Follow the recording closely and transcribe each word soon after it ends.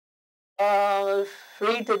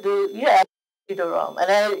Free to do, yeah, free to roam. And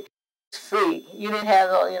then it's free. You didn't have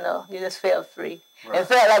all, you just felt free. Right. It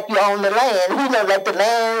felt like you owned the land, like the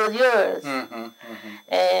land was yours.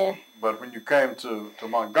 And but when you came to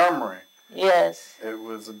Montgomery, yes, it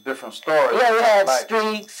was a different story. Yeah, we had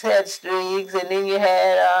streaks, and then you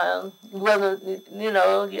had, I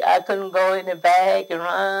couldn't go in the back and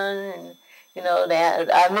run, and,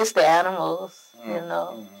 I missed the animals, and,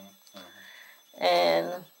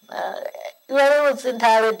 it was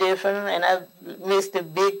entirely different, and I missed the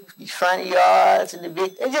big front yards and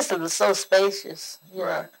it just was so spacious, you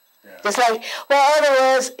know. Yeah. Just like, it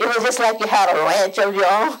was just like you had a ranch of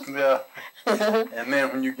your own. Yeah. And then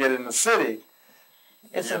when you get in the city,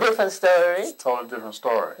 it's a different story. It's a totally different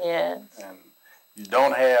story. Yeah. And you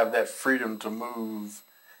don't have that freedom to move,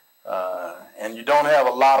 and you don't have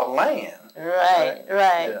a lot of land. Right.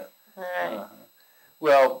 Yeah. Right.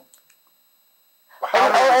 Well,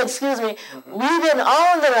 excuse me. We didn't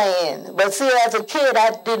own the land, but see, as a kid,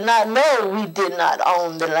 I did not know we did not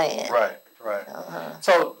own the land. Right.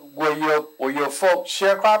 So were your folks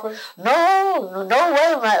sharecroppers? No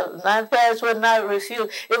way. My parents would not refuse.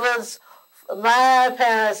 It was my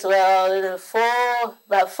parents. Well,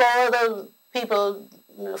 about four other people,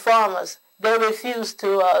 farmers. They refused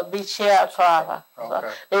to be sharecropper. Okay.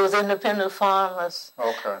 So they was independent farmers.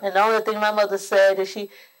 Okay. And the only thing my mother said is she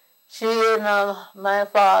and my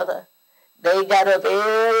father, they got up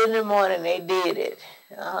early in the morning. They did it,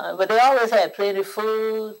 but they always had plenty of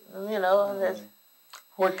food.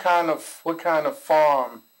 What kind of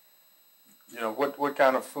farm? What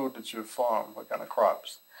kind of food did you farm? What kind of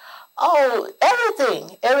crops? Oh,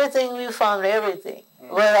 everything. Everything we farmed. Everything.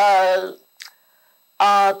 Well,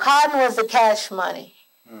 cotton was the cash money.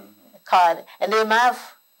 Cotton, and then my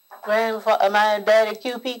daddy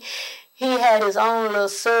QP. He had his own little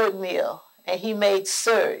syrup mill, and he made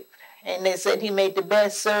syrup. And they said he made the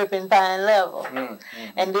best syrup in Pine Level.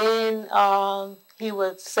 And then he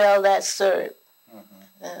would sell that syrup.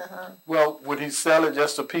 Well, would he sell it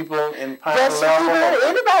just to people in Pine Level?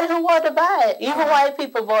 Anybody who wanted to buy it. Even white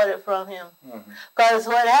people bought it from him. Because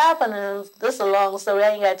what happened is, this is a long story,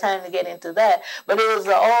 I ain't got time to get into that, but it was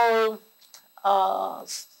an old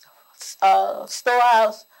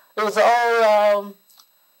storehouse. It was an old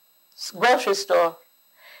grocery store.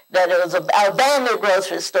 That it was an abandoned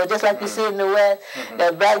grocery store, just like you see in the West.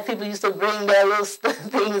 That black people used to bring their little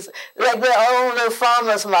things, like their own little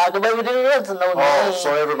farmer's market, but there wasn't no name.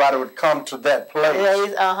 So everybody would come to that place.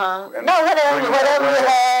 No,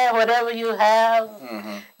 whatever you have.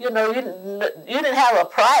 You didn't have a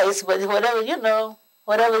price, but whatever you have,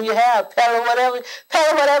 whatever you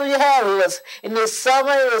have. It was in the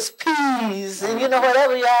summer, it was peas, and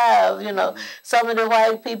whatever you have. Some of the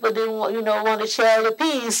white people didn't want to share the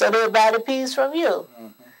peas, so they would buy the peas from you.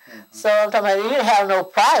 So I'm talking about, you didn't have no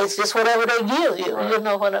price, just whatever they give you. Right. You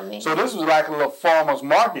know what I mean? So this was like a little farmer's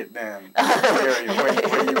market then, where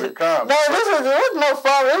you would come. No,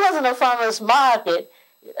 it wasn't a farmer's market.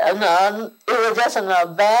 No, it was just an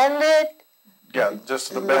abandoned. Yeah,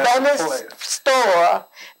 just an abandoned store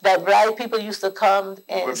that black people used to come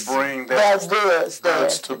and would bring their goods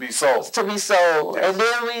to be sold. Yes. And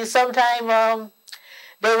then sometimes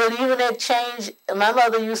they would even exchange. My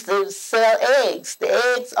mother used to sell eggs.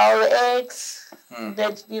 All the eggs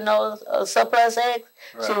that surplus eggs,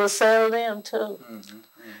 right. She would sell them too,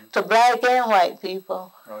 to black and white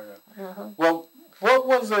people. Oh yeah. Well. What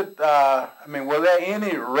was it? Were there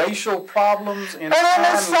any racial problems in Pine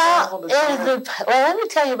Level? Well, let me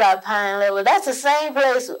tell you about Pine Level. That's the same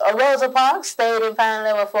place Rosa Parks stayed in Pine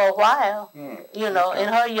Level for a while, in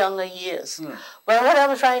her younger years. But what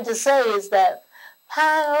I'm trying to say is that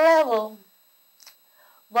Pine Level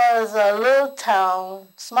was a little town,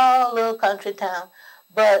 small little country town,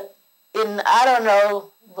 but I don't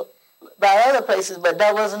know about other places, but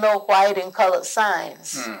there was no white and colored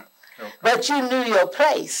signs. Okay. But you knew your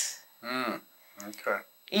place. Okay.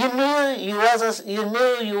 You knew you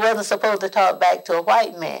wasn't supposed to talk back to a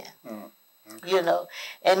white man. Okay.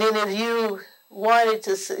 And then if you wanted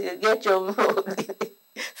to get your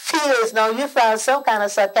feelings known, you found some kind of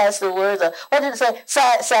sarcastic words, or what did it say?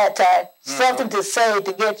 Satire, something to say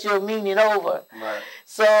to get your meaning over. Right.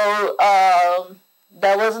 So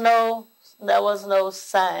there was no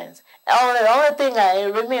signs. The only thing I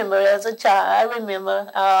remember as a child,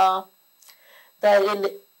 that in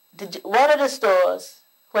one of the stores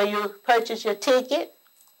where you purchase your ticket,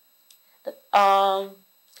 and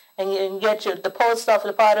you get the post office,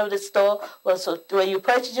 the part of the store was where you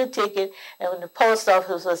purchase your ticket, and when the post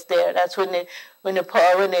office was there, that's when the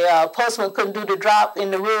postman couldn't do the drop in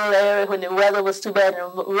the rural area when the weather was too bad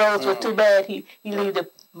and the roads were too bad. He leave the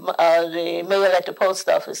the mail at the post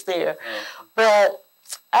office there. But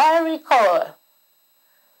I recall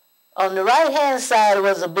on the right-hand side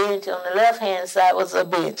was a bench, on the left-hand side was a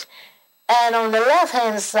bench. And on the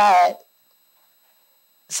left-hand side,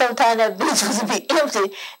 sometimes that bench would be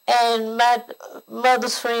empty. And my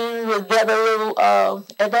mother's friend would gather a little,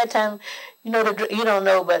 at that time, you don't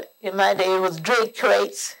know, but in my day it was drink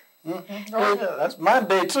crates. Mm-hmm. Oh, yeah, that's my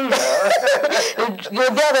day too. You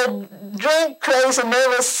gather drink crates and they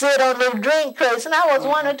would sit on the drink crates. And I was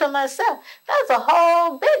wondering to myself, that's a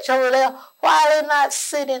whole bench over there. Why are they not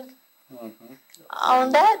sitting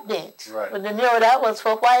on that bench? Right. But that was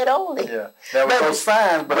for white only. Yeah, there was no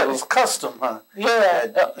sign, but it was custom, huh?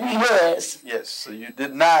 Yeah, yes. Yes, so you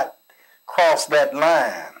did not cross that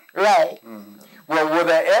line. Right. Mm-hmm. Well, were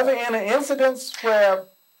there ever any incidents where...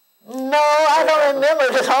 No, I don't remember.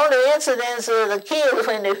 The only incidents of the kids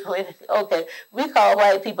when we call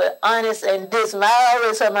white people honest and dishonest. I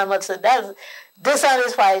always heard my mother say, that's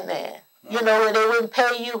dishonest white man. You know, when they wouldn't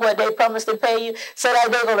pay you what they promised to pay you, so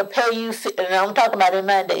that they're going to pay you, and I'm talking about in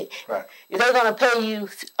my day. Right. If they're going to pay you,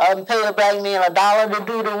 pay a black man $1 to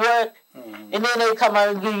do the work, and then they come out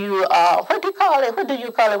and give you, what do you call it? What do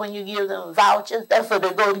you call it when you give them vouchers? That's where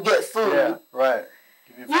they go to get food. Yeah, right.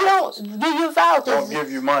 You don't give you vouchers. Don't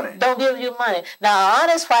give you money. Don't give you money. Now, an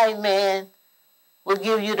honest white man will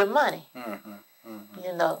give you the money. Mm-hmm. Mm-hmm.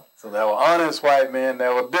 You know. So there were honest white men,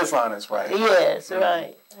 there were dishonest white men. Yes,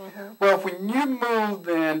 right. Mm-hmm. Well, when you moved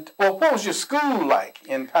in, what was your school like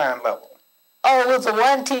in Pine Level? Oh, it was a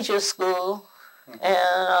one-teacher school.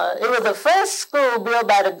 And it was the first school built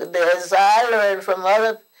by as I learned from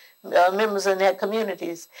other members in their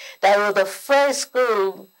communities, that was the first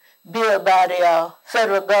school built by the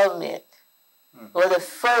federal government. Was the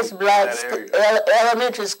first black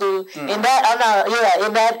elementary school in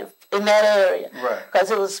that area. Right.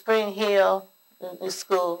 Because it was Spring Hill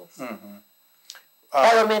School,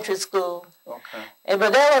 elementary school. Okay.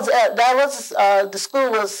 But the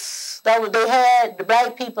school was they had the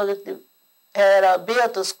black people that had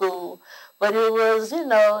built the school, but it was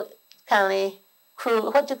kind of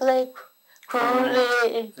crude. What you call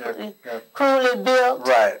it? Crudely built.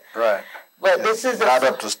 Right. But this is not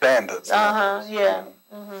up to standards. Yeah.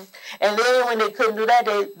 Mm-hmm. And then when they couldn't do that,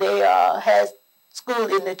 they had school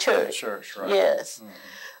in the church. Church, right? Yes. Mm-hmm.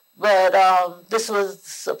 But this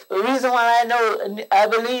was the reason why I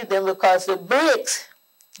believe them, because the bricks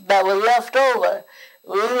that were left over,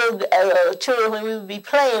 we were children, when we would be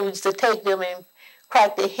playing, we used to take them and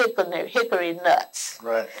crack the hickory nuts.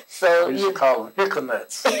 Right. So we used to call them hickory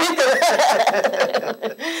nuts.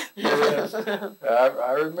 Yeah.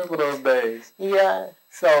 I remember those days. Yeah.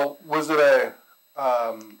 So was it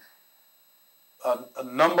a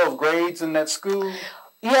number of grades in that school?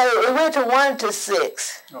 Yeah, it went to 1 to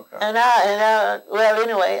 6. Okay. And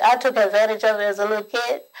anyway, I took advantage of it as a little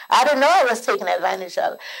kid. I didn't know I was taking advantage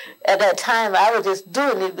of it. At that time, I was just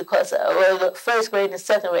doing it because, the first grade and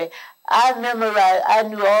second grade, I memorized, I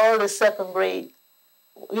knew all the second grade.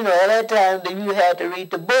 At that time, you had to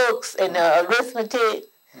read the books and the arithmetic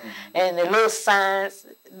and the little science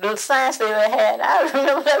they had. I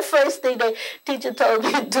remember that first thing the teacher told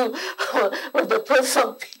me to do was to put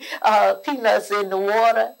some peanuts in the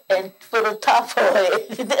water and put a top on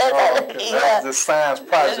it. Okay. That was the science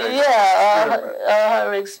project. Yeah,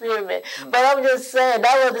 her experiment. But I'm just saying,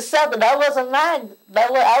 that was the second. That wasn't mine.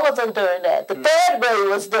 I wasn't doing that. The third grade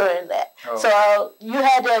was doing that. So you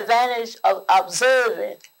had the advantage of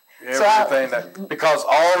observing. Everything because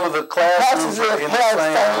all of the classes were in the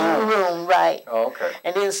same room, right? Oh, okay.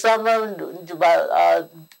 And then some of them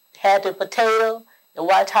had the potato and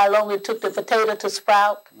watch how long it took the potato to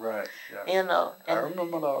sprout. Right. Yeah. I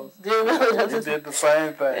remember those. You did the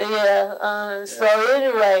same thing. Yeah. So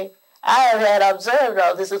anyway, I had observed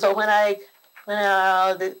all this, and so when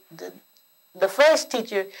the first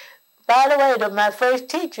teacher. By the way, my first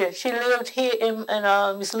teacher, she lived here in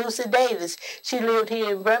Miss Lucy Davis. She lived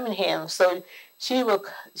here in Birmingham. So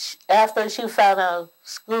after she found a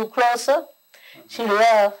school closer, she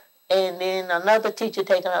left, and then another teacher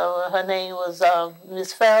taken over. Her name was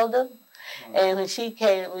Miss Felder. And when she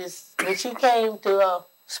came to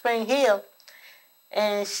Spring Hill,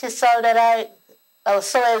 and she saw that I was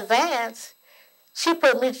so advanced, she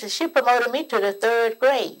promoted me to the 3rd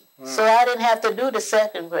grade. So I didn't have to do the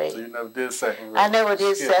 2nd grade. So you never did 2nd grade? I never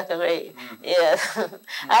did 2nd grade. Yeah.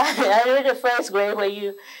 I did the 1st grade where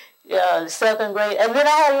the 2nd grade. And then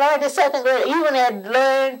I had learned the 2nd grade. Even had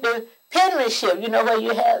learned the penmanship, where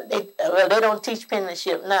you have, they don't teach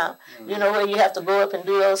penmanship now. Where you have to go up and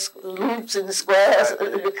do those loops and the squares.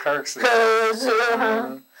 Curves.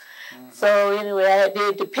 So anyway, I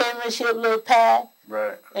did the penmanship little pad.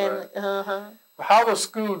 Right. And How was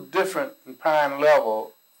school different in Pine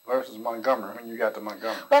Level versus Montgomery when you got to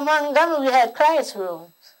Montgomery? Well, Montgomery, we had classrooms.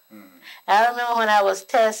 I remember when I was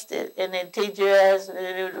tested, and the teacher asked,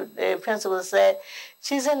 the principal said,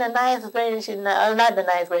 she's in the 9th grade, and she's not the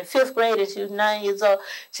 9th grade, 5th grade, and she was 9 years old.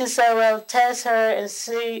 She said, well, test her and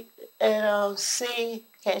see,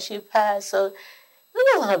 can she pass? So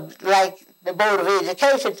it wasn't like the Board of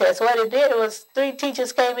Education test. What it did was 3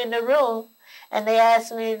 teachers came in the room, and they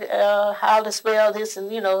asked me how to spell this, and,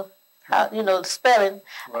 the spelling,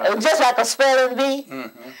 just like a spelling bee.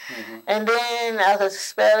 And then after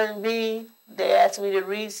spelling bee, they asked me to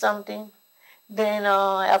read something. Then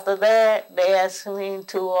after that, they asked me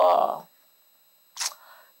to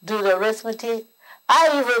do the arithmetic.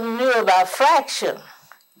 I even knew about fraction.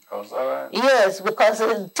 Oh, is that right? Yes, because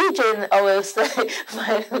the teacher always said,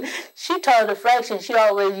 she taught the fraction, she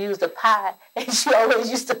always used a pi. And she always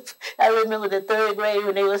used to, I remember the 3rd grade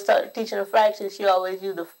when they were teaching a fraction, she always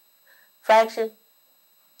used a fraction,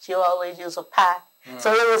 she always used a pi.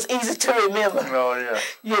 So it was easy to remember. Oh,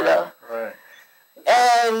 yeah. Right.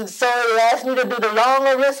 And so they asked me to do the long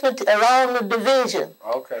arithmetic, long division.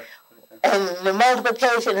 Okay. And the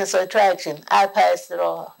multiplication and subtraction. I passed it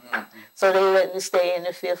all. So they let me stay in the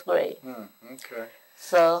 5th grade. Okay.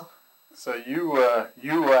 So you were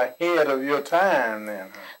ahead of your time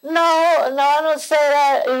then, huh? No, I don't say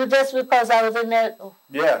that. It was just because I was in that.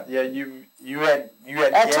 Yeah, you had.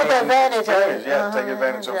 I took advantage of it. Yeah, take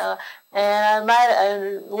advantage of it. And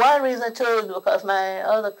one reason too is because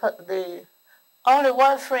the only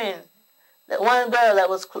one friend, that one girl that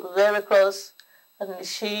was very close, and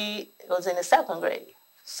she was in the 2nd grade.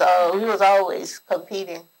 So we was always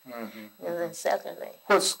competing in the 2nd grade.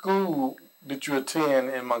 What school did you attend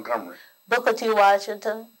in Montgomery? Booker T.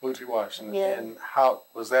 Washington. Booker T. Washington. Yeah. And how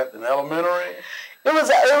was that in elementary? It was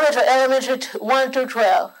elementary 1 through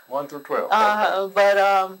 12. 1 through 12. Okay. But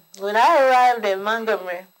when I arrived in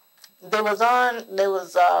Montgomery, there was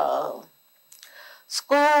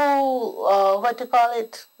school. What do you call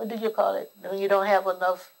it? What do you call it when you don't have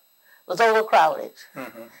enough? It was overcrowded.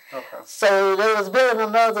 Okay. So they was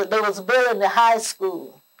building the high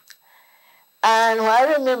school. And I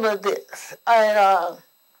remember this.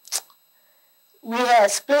 We had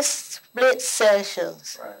split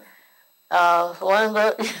sessions. Right. One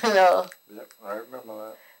girl, Yep, I remember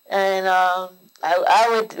that. And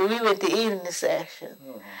we went to evening session.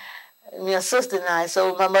 My sister and I.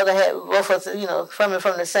 So my mother had both of us, from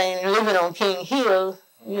the same, living on King Hill.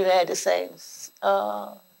 We had the same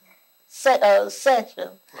session.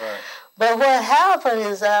 Right. But what happened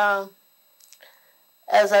is, as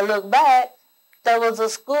I look back, there was a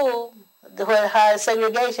school where high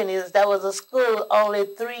segregation is. There was a school only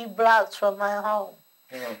 3 blocks from my home.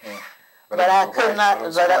 But I could not. But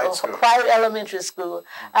it was a white elementary school.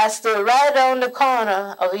 I stood right on the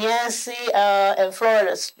corner of Yancey and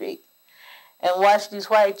Florida Street, and watched these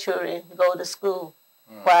white children go to school,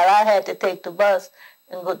 while I had to take the bus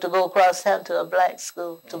and go across town to a black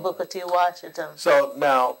school, to Booker T. Washington. So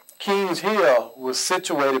now, Kings Hill was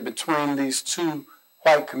situated between these 2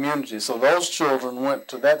 white communities. So those children went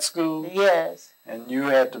to that school? Yes. And you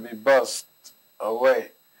had to be bused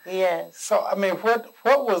away. Yes. So, I mean, what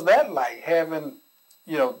was that like, having,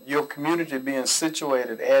 your community being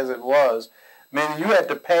situated as it was? I mean, you had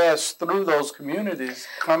to pass through those communities,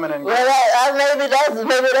 coming and going. Well, maybe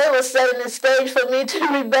they were setting the stage for me to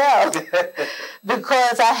rebel,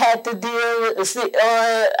 because I had to deal with.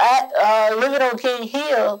 Living on King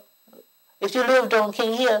Hill. If you lived on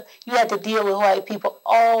King Hill, you had to deal with white people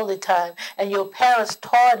all the time, and your parents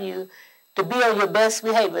taught you to be on your best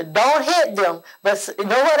behavior. Don't hit them, but you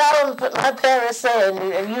know what my parents said,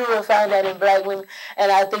 and you will find that in black women,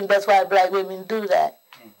 and I think that's why black women do that.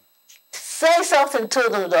 Say something to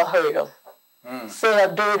them to hurt them. Say a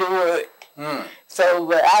dirty word. So,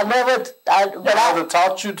 but I never. But I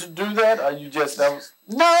taught you to do that, or you just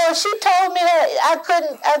No, she told me that I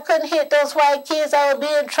couldn't hit those white kids. I would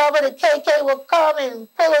be in trouble. The KK would come and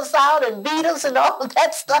pull us out and beat us and all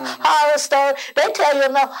that stuff. Horror story. They tell you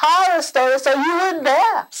enough horror stories so you wouldn't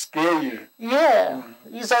dare. Scare you. Yeah.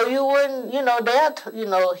 So you wouldn't, dare,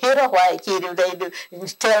 hit a white kid if they do.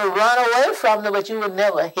 And tell them run away from them, but you would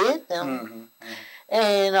never hit them.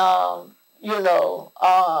 And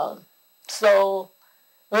so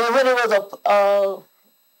when it was a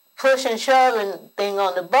push and shoving thing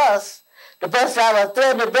on the bus driver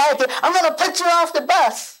threatened the black kid, I'm going to put you off the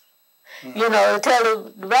bus. Tell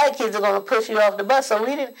the black kids are going to push you off the bus. So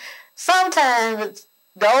we didn't, sometimes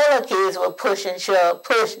the older kids would push and shove,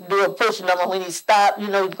 do a push number when he stopped,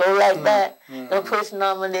 go like that, the push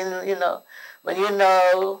number, then, but you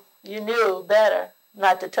knew better.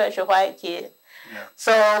 not to touch a white kid. Yeah.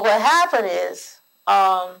 So what happened is,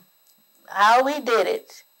 how we did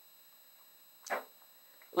it,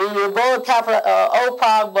 we would go Oak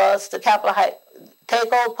Park bus to Capitol Heights,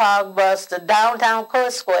 take Oak Park bus to downtown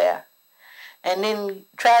Court Square, and then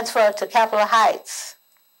transfer to Capitol Heights.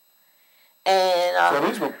 And so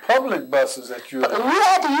these were public buses that you. We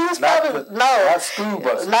had to use not school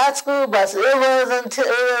buses. Not school buses. It was until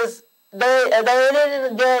they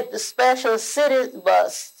didn't get the special city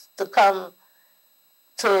bus to come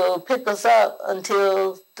to pick us up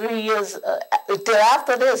until 3 years. Until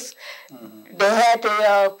after this, they had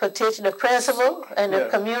to petition the principal and the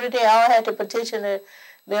community. All had to petition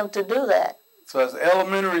them to do that. So as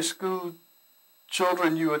elementary school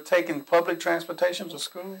children, you were taking public transportation to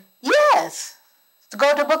school? Yes, to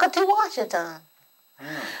go to Booker T. Washington.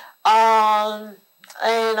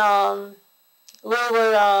 We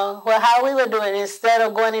were how we were doing, instead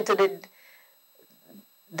of going into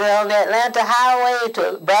down the Atlanta Highway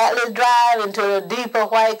to Bradley Drive into the deeper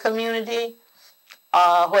white community,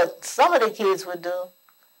 what some of the kids would do,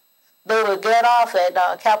 they would get off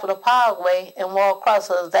at Capitol Parkway and walk across.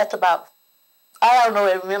 So that's about, I don't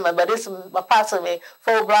know, remember, but it's approximately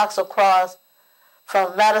 4 blocks across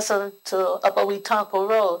from Madison to Upper Wetumpka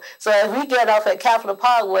Road. So if we get off at Capitol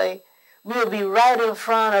Parkway, we'll be right in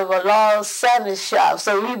front of a Lawrence Sandwich shop,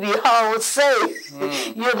 so we'd be home safe.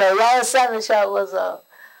 You know, Lawrence Sandwich shop was a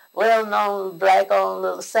well-known black-owned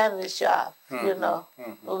little sandwich shop, you know.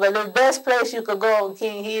 But the best place you could go on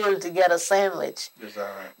King Hill to get a sandwich. Is that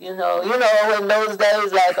right? You know, in those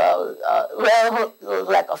days, like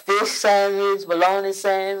like a fish sandwich, bologna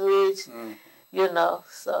sandwich, you know.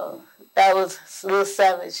 So that was a little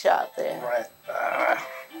sandwich shop there. Right.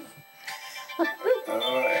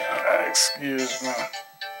 Excuse me.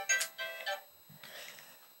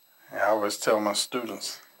 I always tell my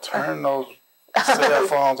students, turn those cell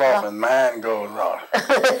phones off and mine goes off.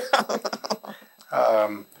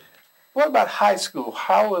 What about high school?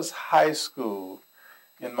 How was high school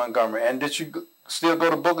in Montgomery? And did you still go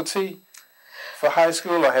to Booker T for high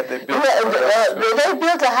school, or had they built they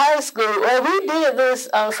built a high school. Well, we did this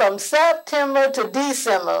from September to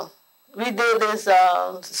December. We did this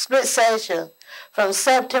split session from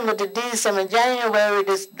September to December. In January,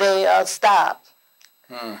 they stopped.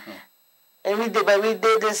 And we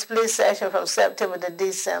did this split session from September to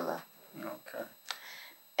December. Okay.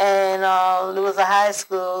 And it was a high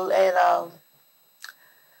school, and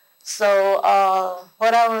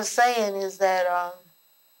what I was saying is that,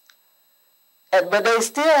 but they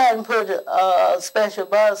still hadn't put a special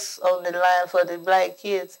bus on the line for the black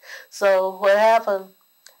kids. So what happened?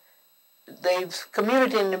 The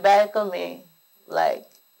community in the back of me, like,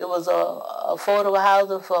 it was a affordable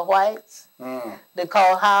housing for whites. They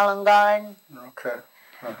called Highland Garden. Okay.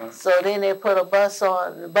 So then they put a bus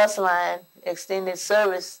on the bus line, extended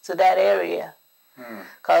service to that area.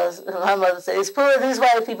 Because my mother said, as poor as these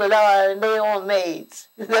white people are, they want maids.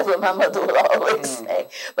 That's what my mother would always say.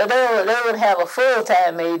 But they wouldn't have a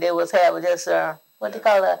full-time maid. They would have just what they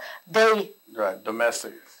call a day. Right,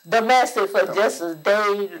 domestic. Domestic for just a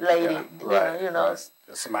day lady. Yeah, you know. Right.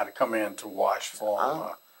 There's somebody come in to wash for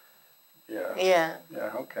them. Yeah.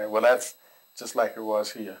 Okay. Well, that's just like it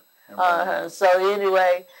was here. So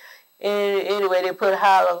anyway, they put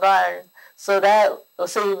Highland Garden. So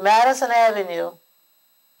Madison Avenue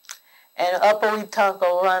and Upper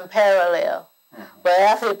Wetumpka run parallel. But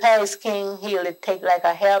after it passed King Hill, it take like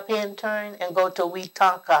a hairpin turn and go to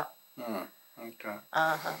Wetumpka. Okay.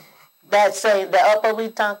 That's saying the Upper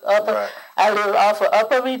Wetumpka. I live off of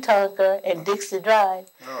Upper Wetumpka and Dixie Drive.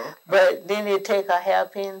 Okay. But then it take a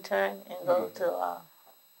hairpin turn and go to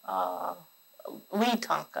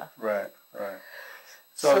Wetumpka. Right.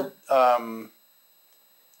 So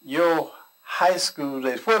your high school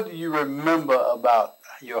days, what do you remember about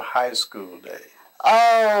your high school days?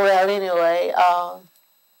 Oh, well, anyway,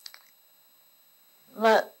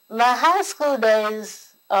 my high school days,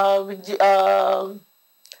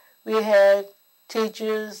 we had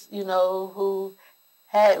teachers, who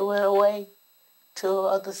went away to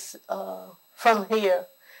others from here.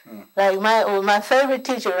 Like my favorite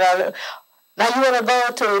teacher. Now you want to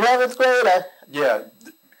go to 11th grade? Yeah,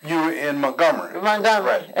 you were in Montgomery.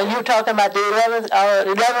 Right. And you're talking about the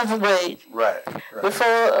 11th grade. Right.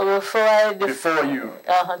 Before you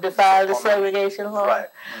defied the segregation law. Right.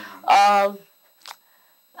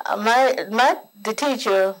 The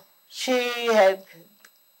teacher, she had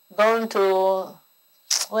gone to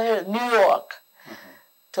New York,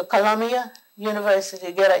 to Columbia University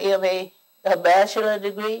to get a MA, a bachelor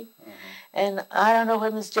degree, And I don't know where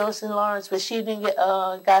Miss Josie Lawrence, but she didn't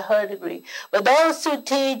got her degree. But those two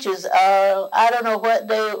teachers, I don't know what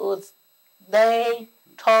they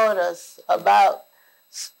taught us about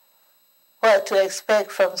what to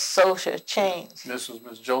expect from social change. This was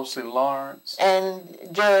Miss Josie Lawrence. And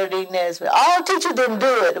Geraldine Nesbitt. All teachers didn't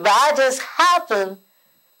do it, but I just happened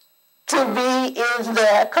to be in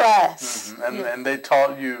their class. Mm-hmm. And they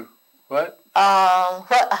taught you what?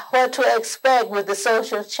 What to expect with the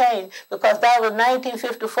social change, because that was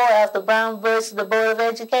 1954 after Brown versus the Board of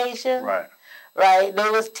Education. Right. Right. They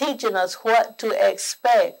was teaching us what to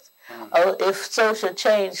expect if social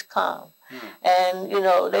change come. And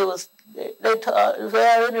they taught.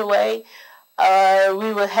 Well, anyway,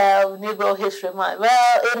 we would have Negro History Month.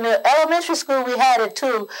 Well, in the elementary school we had it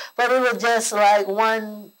too, but it was just like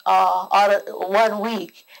 1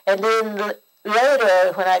 week, and then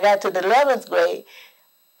later, when I got to the 11th grade,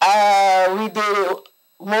 we did it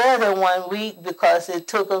more than 1 week because it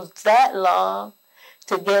took us that long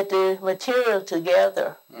to get the material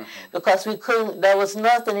together. Because we couldn't, there was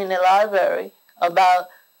nothing in the library about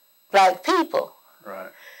Black people.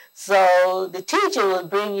 Right. So the teacher would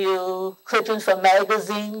bring you clippings from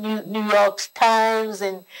magazine, New York Times,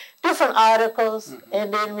 and different articles,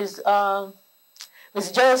 and then Miss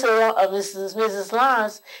Josie, Mrs.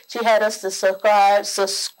 Lawrence, she had us to subscribe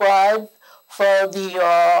for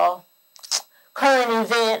the current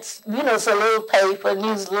events, it's a little paper,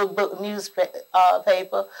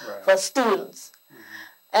 newspaper for students.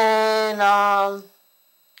 And I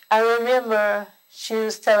remember she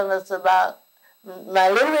was telling us about my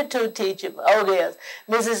literature teacher. Oh, yes,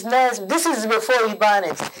 Mrs. Nesbitt. This is before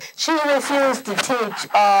Ebonics. She refused to teach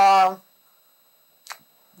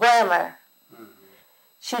grammar.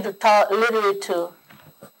 She taught literature.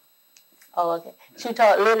 Oh, okay. She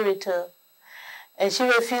taught literature, and she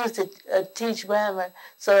refused to teach grammar.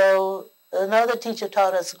 So another teacher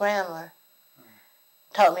taught us grammar,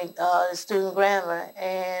 taught me student grammar.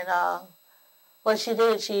 And what she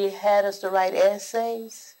did, she had us to write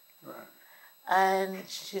essays. Right. And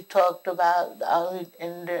she talked about,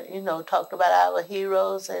 talked about our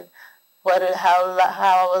heroes and how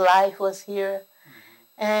our life was here.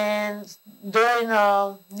 And during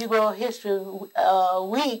Negro History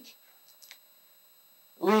Week,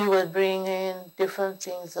 we would bring in different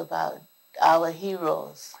things about our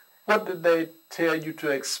heroes. What did they tell you to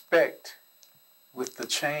expect with the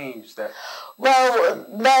change that? Well,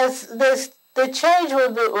 the change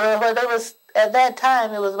would be, there was, at that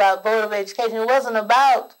time, it was about Board of Education. It wasn't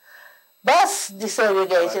about bus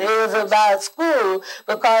desegregation. Right. It was about school,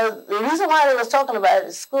 because the reason why they was talking about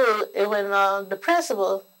it school, when the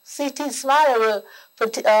principal, C.T. Smiley,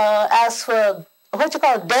 would ask for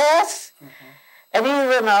desks, and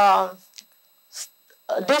even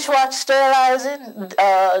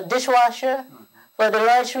dishwasher for the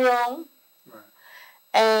lunchroom,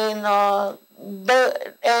 and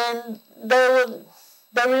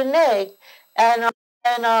they reneged, and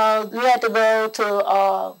we had to go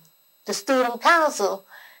to the student council,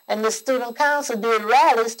 and the student council did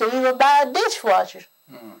rallies to even buy a dishwasher.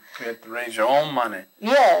 You had to raise your own money.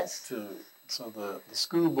 Yes. So the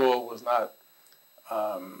school board was not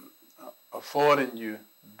affording you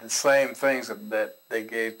the same things that they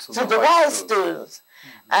gave to the white students.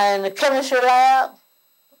 And the chemistry lab,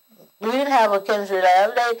 we didn't have a chemistry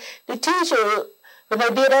lab. The teacher, when they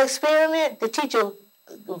did an experiment, the teacher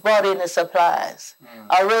brought in the supplies.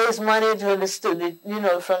 I raised money to the student,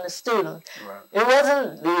 from the students. Right. It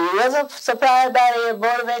wasn't supplied by the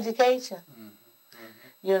Board of Education.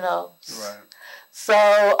 Right. So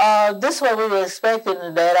this is what we were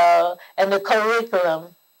expecting, that and the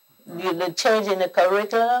curriculum, the change in the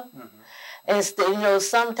curriculum. And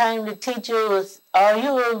sometimes the teacher was,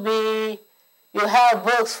 you have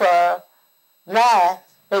books for math,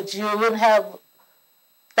 but you wouldn't have.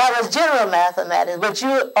 That was general mathematics, but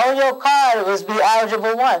on your card it was be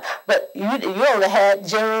Algebra 1, but you only had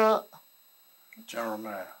general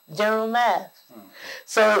math. General math.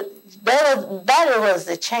 So that was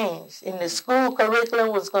the change. In the school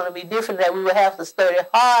curriculum was going to be different, that we would have to study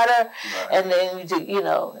harder, and then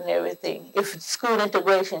and everything. If school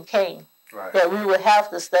integration came, that we would have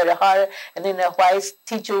to study harder, and then the white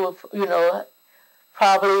teacher would,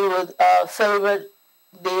 probably would favor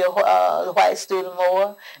the white student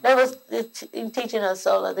more. That was teaching us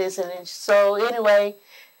all of this. And so anyway,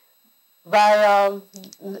 I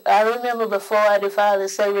remember before I defined the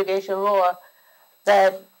segregation law,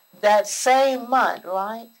 that same month,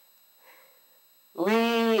 right,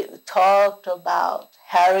 We talked about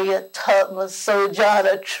Harriet Tubman,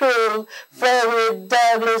 Sojourner Truth, Frederick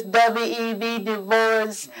Douglass, W.E.B. Du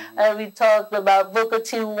Bois, and we talked about Booker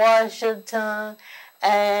T. Washington,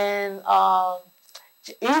 and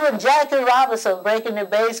even Jackie Robinson breaking the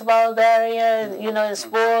baseball barrier, you know, in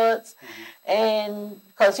sports. And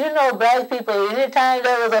because, you know, black people, anytime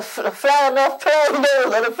there was a flag enough play, they were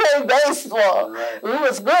going to play baseball. Right. We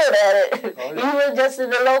was good at it, even just in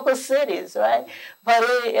the local cities, right? But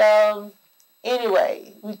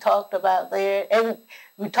anyway, we talked about there, and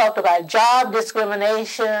we talked about job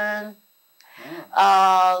discrimination,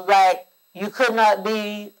 like you could not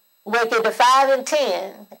be working to 5 and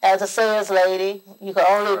 10 as a sales lady. You could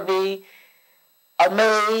only be a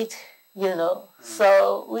maid, you know.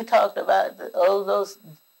 So we talked about all those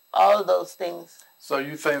things. So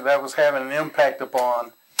you think that was having an impact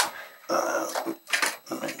upon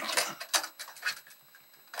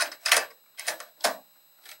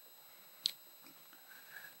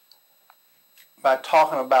by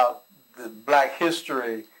talking about the Black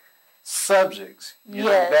history subjects, you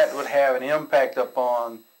think that would have an impact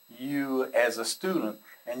upon you as a student,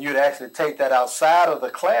 and you'd actually take that outside of the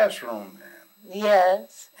classroom then?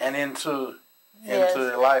 Yes. And into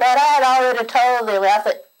life. But I had already told them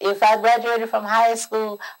if I graduated from high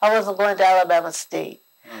school, I wasn't going to Alabama State.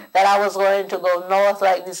 That I was going to go north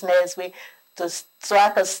like Miss Nesby so I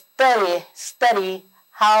could study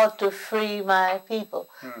how to free my people.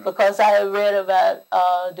 Because I had read about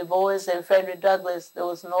Du Bois and Frederick Douglass that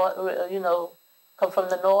was come from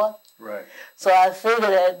the north. Right. So I figured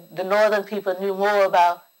that the northern people knew more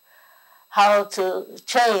about how to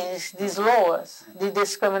change these laws, the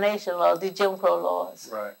discrimination laws, the Jim Crow laws.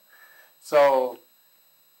 Right. So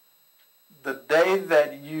the day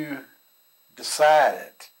that you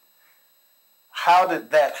decided, how did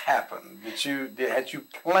that happen? Had you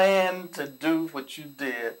planned to do what you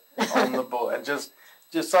did on the board? And just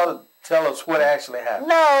sort of tell us what actually happened.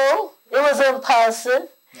 No, it was impulsive.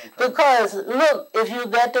 Okay. Because look, if you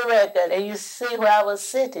get the record and you see where I was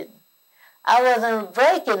sitting, I wasn't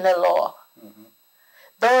breaking the law.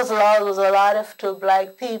 Those laws was allotted to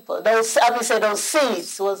black people. Those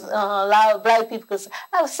seats was allowed black people because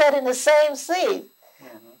I was sat in the same seat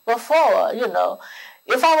before, you know.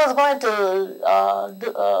 If I was going to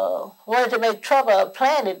wanted to make trouble or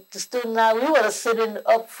plan it, the student and I, we would have sitting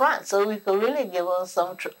up front so we could really give them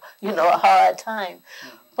some, a hard time.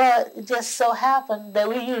 But it just so happened that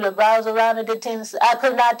we used to browse around the detention. I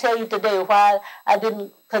could not tell you today why I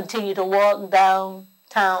didn't continue to walk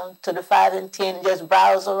downtown to the 5 and 10 and just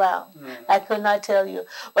browse around. I could not tell you.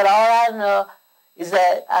 But all I know is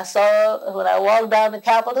that I saw when I walked down the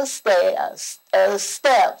Capitol steps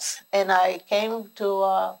and I came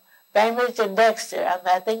to Bainbridge and Dexter.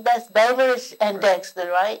 I think that's Bainbridge and Dexter,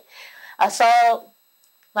 right? I saw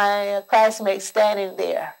my classmates standing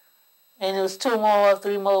there. And it was 2 more or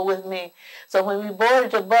 3 more with me. So when we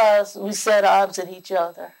boarded the bus, we set arms at each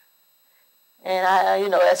other.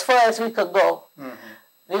 And as far as we could go.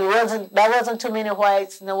 There wasn't too many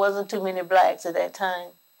whites and there wasn't too many blacks at that time.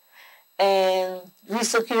 And we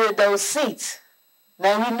secured those seats.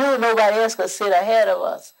 Now we knew nobody else could sit ahead of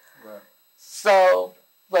us. Right. So,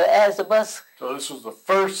 but as the bus... So this was the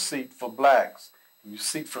first seat for blacks. And you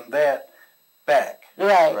seat from that back.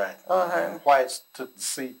 Right. Right. And whites took the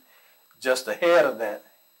seat just ahead of that.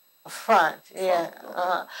 Front, yeah.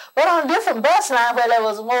 But on different bus lines where there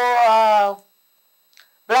was more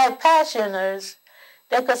black pensioners,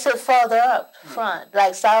 they could sit further up front,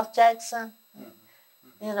 like South Jackson.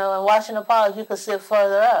 In Washington Park, you could sit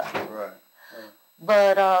further up. Right.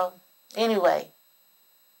 But anyway,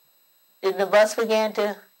 the bus began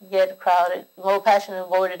to get crowded. More pensioners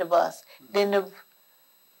boarded the bus. Then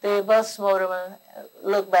the bus motorman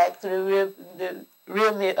looked back through the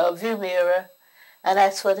rear view mirror and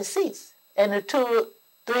asked for the seats. And the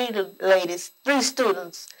 3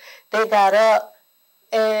 students, they got up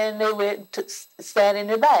and they went to stand in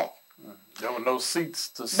the back. There were no seats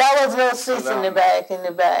to sit. There was no seats in the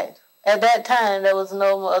back. At that time, there was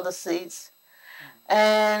no other seats.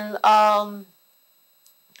 And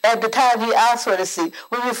at the time, he asked for the seat.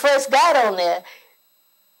 When we first got on there,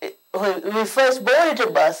 when we first boarded the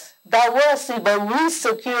bus, that was a seat, but we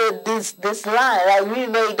secured this line. Like we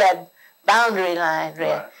made that boundary line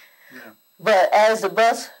there. Right. Yeah. But as the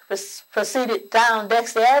bus proceeded down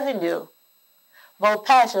Dexter Avenue, both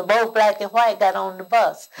black and white, got on the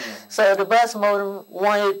bus. So the bus motor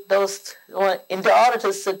wanted in order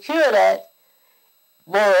to secure that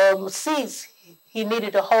more seats, he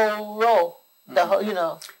needed the whole row.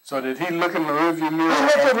 So did he look in the rearview mirror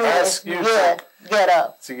and ask you get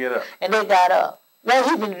up? To get up. And they got up. No,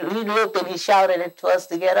 he looked and he shouted to us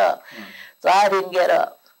to get up. So I didn't get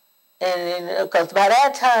up. And because by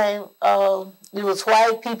that time, there was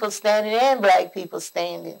white people standing and black people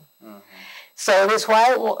standing. So I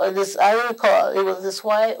recall, it was this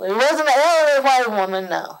white, it wasn't an elderly white woman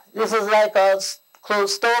now. This was like a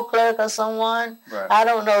store clerk or someone. Right. I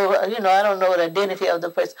don't know, I don't know the identity of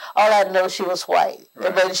the person. All I know, she was white.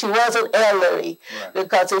 Right. But she wasn't elderly. Right.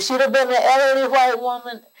 Because if she'd have been an elderly white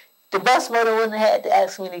woman, the bus motor wouldn't have had to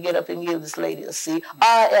ask me to get up and give this lady a seat, or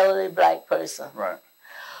an elderly black person. Right.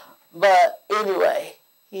 But anyway,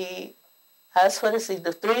 asked for the seat.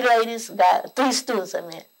 The three students,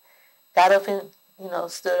 got up and,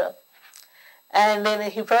 stood up. And then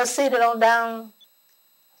he proceeded on down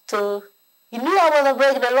to, he knew I wasn't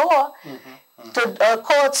breaking the law, to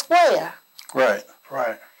Court Square. Right.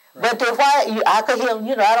 But the white, I could hear,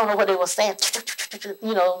 I don't know what they were saying,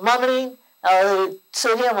 mumbling.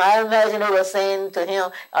 To him, I imagine they were saying to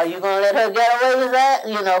him, are you going to let her get away with that?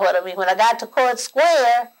 You know what I mean? When I got to Court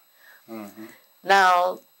Square,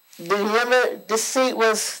 now, do you remember the seat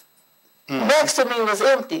was, next to me was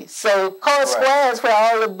empty. So Court Square is where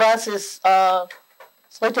all the buses, how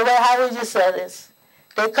would you say this?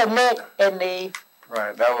 They connect and they...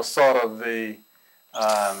 Right, that was sort of the...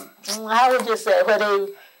 how would you say it? Where they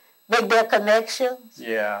make their connections?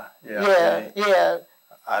 Yeah.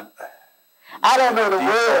 I don't know the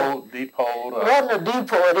word. Depot. It wasn't a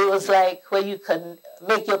depot. It was like where you can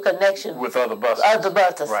make your connection with other buses.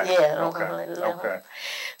 Right. Yeah. Okay.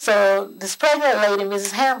 So this pregnant lady,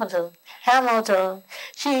 Mrs. Hamilton,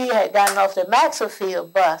 she had gotten off the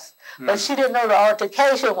Maxfield bus, but she didn't know the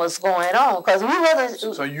altercation was going on because we wasn't.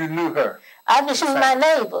 So you knew her? I knew she was my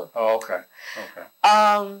neighbor. Oh, okay.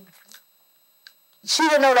 She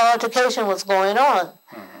didn't know the altercation was going on,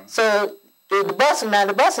 so. The bus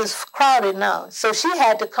is crowded now. So she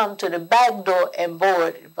had to come to the back door and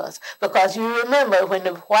board the bus. Because you remember when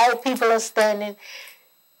the white people are standing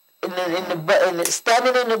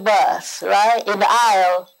standing in the bus, right? In the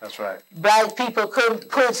aisle. That's right. Black people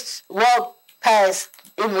couldn't walk past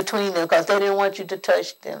in between them because they didn't want you to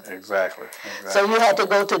touch them. Exactly. So you had to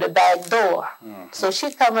go to the back door. So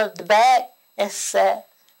she come up the back and sat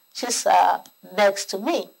next to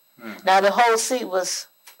me. Now the other seat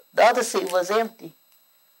was empty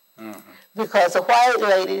because the white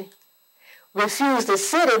lady refused to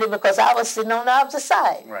sit in it because I was sitting on the opposite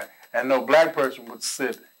side. Right. And no black person would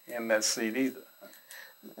sit in that seat either.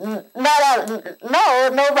 No, nobody.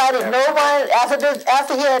 No one.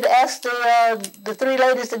 After he had asked the three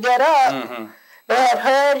ladies to get up, they had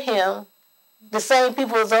heard him. The same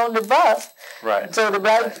people was on the bus. Right. So the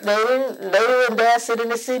black they didn't dare sit in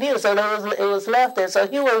the seat either. So it was left there. So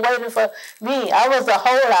he was waiting for me. I was the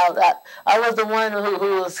holdout. I was the one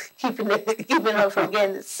who was keeping her from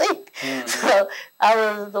getting the seat. So I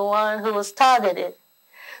was the one who was targeted.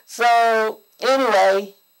 So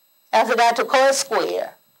anyway, after I got to Court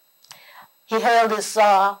Square, he held his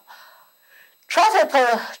traffic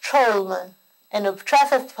patrolman. And the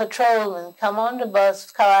traffic patrolman come on the bus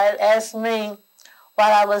car and asked me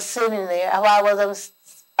while I was sitting there, at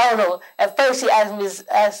first he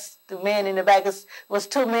asked the man in the back, it was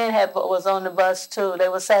two men was on the bus too. They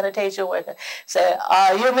were sanitation workers. Said,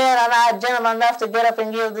 you men are not gentlemen enough to get up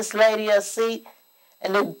and give this lady a seat?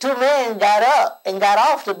 And the two men got up and got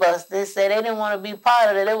off the bus. They said they didn't want to be part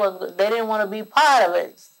of it. They didn't want to be part of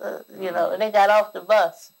it, so, and they got off the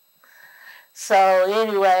bus. So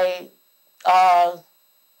anyway,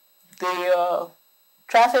 the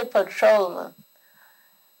traffic patrolman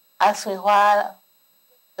asked me why.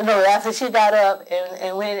 No, after she got up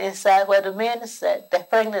and went inside where the men sat, the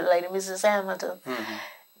pregnant lady, Mrs. Hamilton,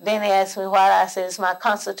 then they asked me why. I said, it's my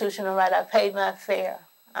constitutional right. I paid my fare.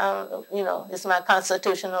 It's my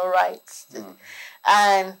constitutional rights.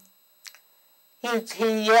 And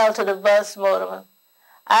he yelled to the bus motorman,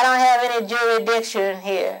 I don't have any jurisdiction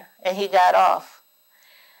here. And he got off.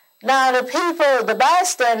 Now, the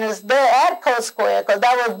bystanders, they're at Court Square, because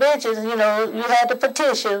that was benches, you had to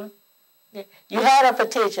petition. You had a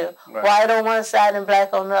petition, white on one side and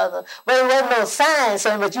black on the other. But there wasn't no sign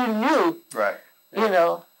saying, but you knew,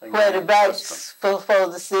 where the blacks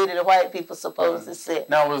supposed to sit and the white people supposed to sit.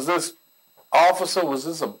 Now, was this a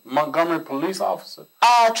Montgomery police officer?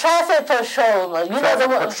 Traffic patrolman.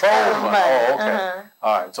 Patrolman. Oh, okay.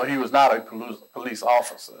 All right, so he was not a police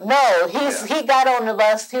officer. No, he got on the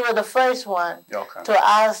bus. He was the first one to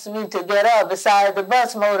ask me to get up beside the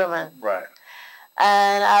bus motorman. Right.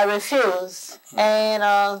 And I refused. And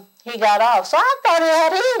he got off. So I thought it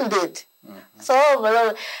had ended. So,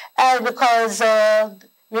 and because,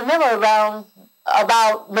 remember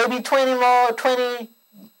about maybe 20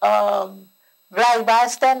 black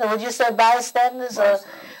bystanders. Would you say bystanders?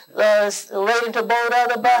 Waiting to board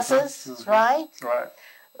other buses, right?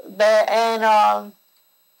 Right. And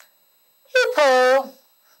he pulled,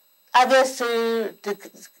 I guess to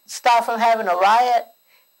stop from having a riot,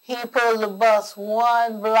 he pulled the bus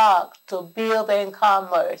 1 block to Bill and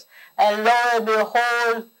Commerce. And lo and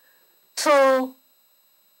behold, 2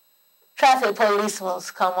 traffic policemen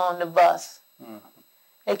come on the bus. Mm-hmm.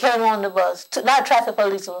 They came on the bus. Not traffic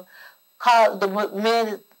policemen, called the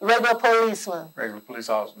men, regular policemen. Regular police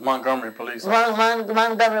officers. Montgomery police officers.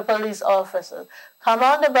 Montgomery police officers. Come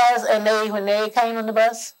on the bus, and when they came on the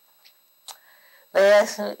bus, they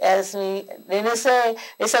asked me, then they said,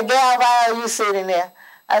 Gal, why are you sitting there?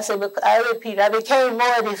 I said, I repeat, I became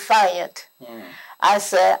more defiant. Mm. I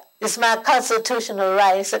said, it's my constitutional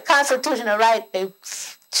right. It's a constitutional right. They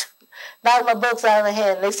knocked my books out of my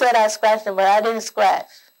hand. They said I scratched them, but I didn't scratch.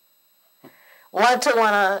 1 to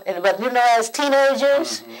 1, but as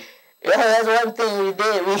teenagers, that's one thing we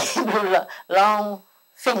did. We do long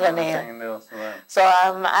fingernails. Right. So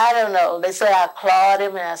I don't know. They said I clawed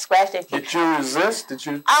him and I scratched him. Did you resist? Did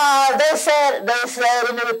you? They said in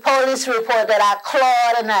the police report that I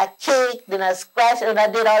clawed and I kicked and I scratched and I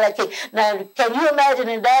did all that kick. Now, can you imagine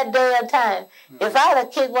in that day and time, if I had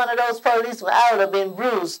have kicked one of those policemen, I would have been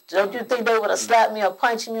bruised. Don't you think they would have slapped me or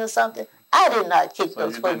punched me or something? I did not kick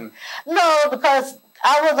those policemen. No, because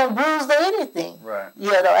I wasn't bruised or anything. Right.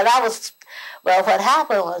 And I was. Well, what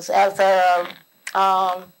happened was after.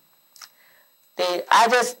 I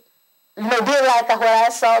just did like what I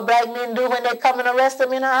saw black men do when they come and arrest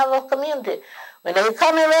them in our community. When they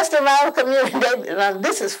come and arrest them in our community,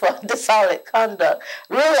 this is for disorderly conduct.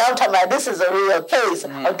 Really, I'm talking about this is a real case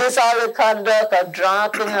of disorderly conduct or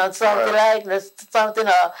drunken or something like this, something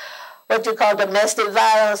what you call domestic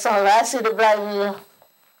violence. So I see the black men.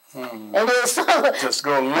 And then just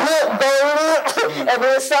go limp. And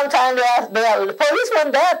then sometimes the police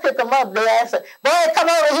wouldn't dare pick them up. They ask, boy, come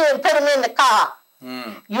over here and put them in the car.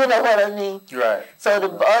 You know what I mean? Right. So the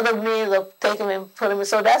other men will take them and put them in.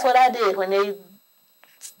 So that's what I did when they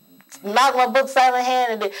knocked my books out of my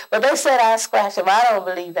hand. But they said I scratched them. I don't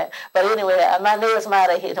believe that. But anyway, my nails might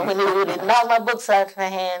have hit them when they knocked my books out of my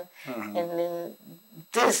hand. And then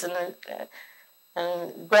this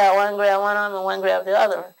and grab one arm and one grab the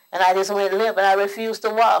other. And I just went limp and I refused to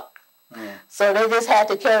walk. So they just had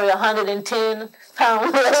to carry a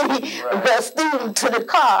 110-pound lady, a student, to the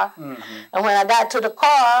car. And when I got to the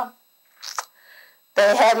car,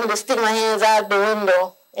 they had me to stick my hands out the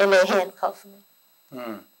window and they handcuffed me.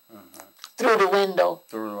 Through the window.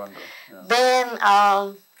 Yeah. Then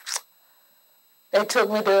they took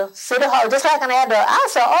me to City Hall, just like an adult. I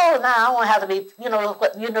said, now I won't have to be,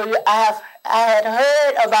 I had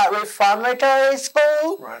heard about reformatory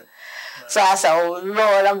school. Right. So I said, oh,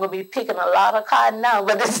 Lord, I'm going to be picking a lot of cotton now.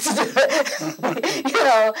 But it's,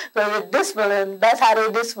 the discipline, that's how they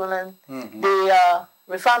discipline the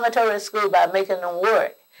reformatory school, by making them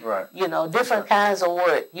work. Right. Different kinds of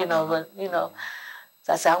work, So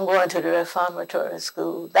I said, I'm going to the reformatory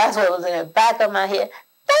school. That's what was in the back of my head.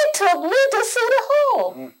 They took me to City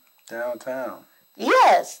Hall. Downtown.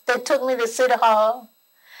 Yes, they took me to City Hall.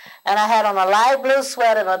 And I had on a light blue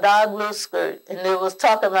sweater and a dark blue skirt. And they was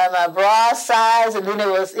talking about my bra size, and then they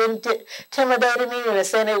was intimidating me, and they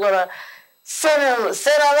said they were going to send them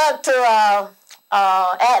up to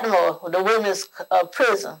Atmore, the women's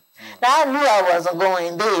prison. Now, I knew I wasn't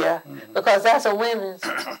going there because that's a women's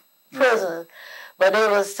prison. But they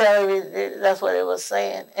was telling me, that's what they was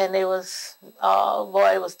saying. And it was,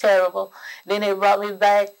 it was terrible. Then they brought me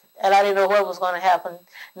back, and I didn't know what was going to happen.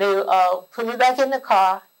 They put me back in the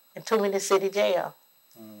car and took me to city jail.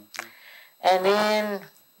 And then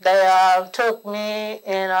they took me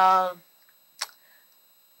and,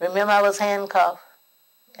 remember I was handcuffed.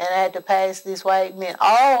 And I had to pass these white men.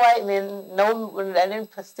 All white men, I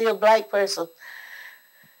didn't see a black person.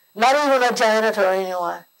 Not even a janitor or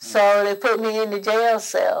anyone. So they put me in the jail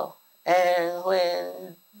cell. And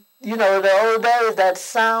when, the old days, that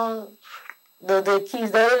sound, the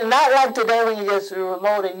keys, they're not like today when you just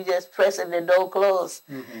remote and you just press it and the door closed.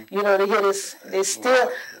 They hear this, it's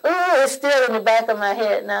still in the back of my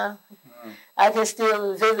head now. I can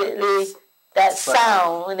still vividly, that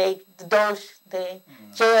sound when the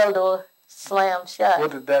jail door slammed shut.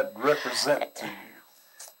 What did that represent to you?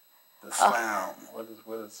 The sound. What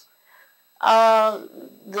is?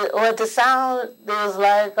 The sound was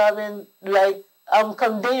like I'm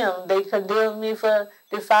condemned. They condemned me for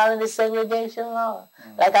defiling the segregation law.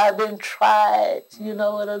 Like I've been tried. You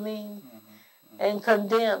know what I mean? And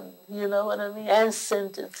condemned. You know what I mean? And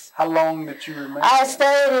sentenced. How long did you remain? I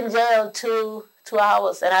stayed in jail 2 2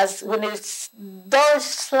 hours. And when the door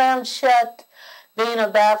slammed shut, being a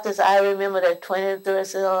Baptist, I remember the 23rd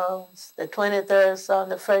Psalms, the 23rd Psalm,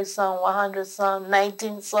 the first Psalm, 100th Psalm,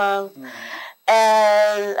 19th Psalm. Mm-hmm.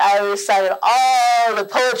 And I recited all the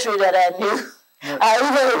poetry that I knew. Mm-hmm. I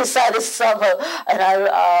even recited some of, and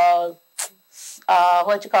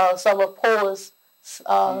some of poets,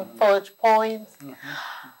 poems. Mm-hmm.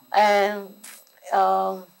 And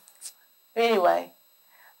anyway,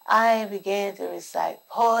 I began to recite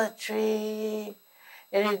poetry.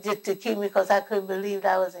 And it just to keep me, because I couldn't believe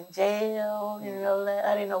that I was in jail. You know,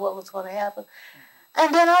 I didn't know what was going to happen.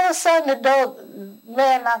 And then all of a sudden, the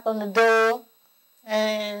man knocked on the door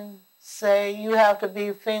and say, "You have to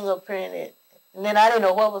be fingerprinted." And then I didn't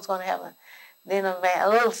know what was going to happen. Then a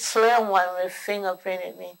little slim one,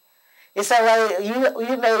 fingerprinted me. He said, "Well,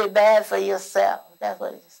 you made it bad for yourself." That's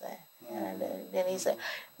what he said. And then he said,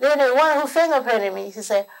 then the one who fingerprinted me, he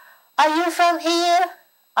said, "Are you from here?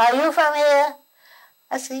 Are you from here?"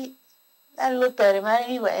 I looked at him. I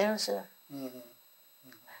didn't even answer. Mm-hmm.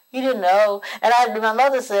 Mm-hmm. He didn't know. And my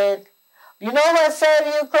mother said, "You know what saved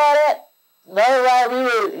you, Claudette? No,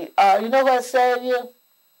 right? You know what saved you?"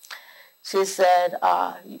 She said,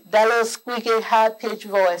 "That little squeaky, high-pitched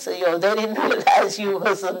voice of yours. They didn't realize you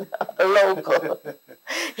was a local."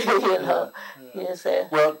 You know. Yeah. He said.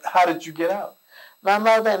 Well, how did you get out? My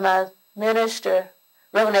mother and my minister,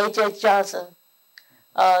 Reverend H.H. Johnson,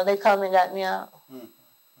 they come and got me out. Mm-hmm.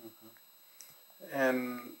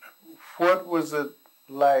 And what was it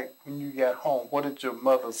like when you got home? What did your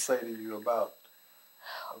mother say to you about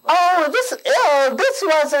this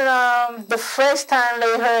wasn't the first time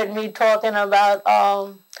they heard me talking about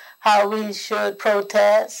how we should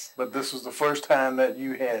protest. But this was the first time that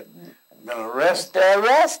you had been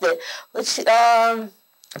arrested. Which I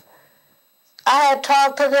had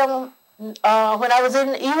talked to them when I was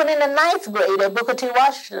even in the 9th grade at Booker T.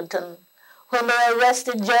 Washington, when they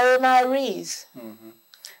arrested Jeremiah Reeves. Mm-hmm.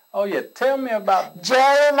 Oh, yeah. Tell me about...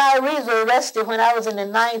 Jeremiah Reeves was arrested when I was in the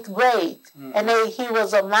 9th grade, mm-hmm. and he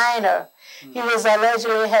was a minor. Mm-hmm. He was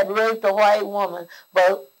allegedly had raped a white woman.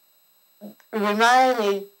 But remind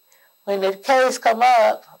me, when the case come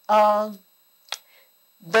up,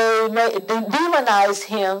 they demonized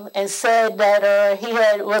him and said that he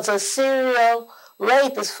was a serial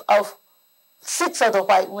rapist of 6 other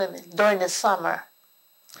white women during the summer.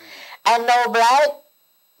 And no black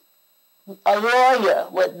lawyer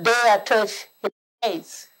would dare touch his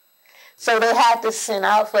case. So they had to send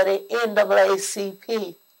out for the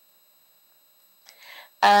NAACP.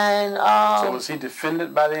 And so was he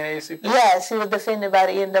defended by the NAACP? Yes, he was defended by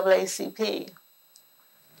the NAACP.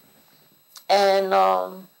 And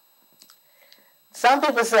some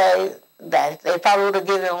people say that they probably would have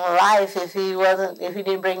given him life if he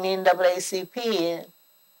didn't bring the NAACP in.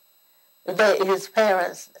 His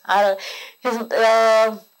parents, his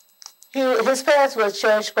parents were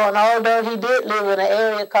church-going, although he did live in an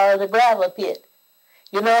area called the Gravel Pit.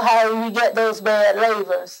 You know how you get those bad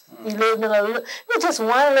labors. Mm-hmm. He lived in just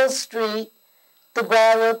one little street, the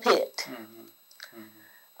Gravel Pit. Mm-hmm.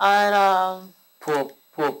 Mm-hmm. And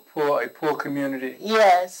a poor community.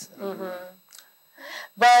 Yes. Mm-hmm.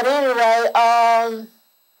 But anyway,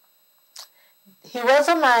 he was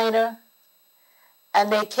a minor. And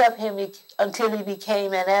they kept him until he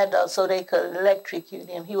became an adult so they could electrocute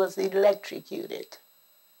him. He was electrocuted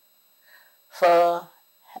for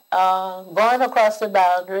going across the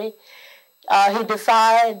boundary. He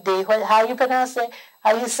defied how you pronounce it?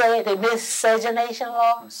 How you say it? The miscegenation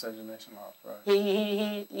law? Miscegenation law,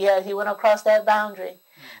 right. He went across that boundary.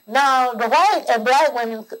 Mm-hmm. Now, the white and black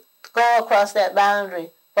women could go across that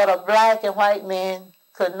boundary, but a black and white man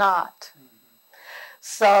could not. Mm-hmm.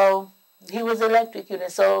 So he was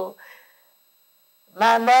electrocuted. So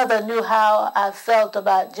my mother knew how I felt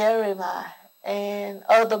about Jeremiah and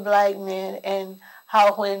other black men, and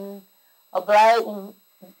how when a black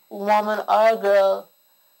woman or a girl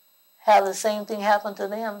have the same thing happen to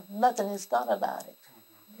them, nothing is done about it.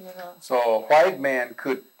 Mm-hmm. You know. So a white man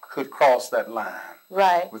could cross that line,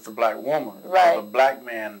 right, with a black woman. Right. But a black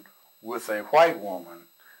man with a white woman,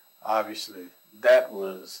 obviously, that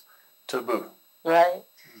was taboo. Right.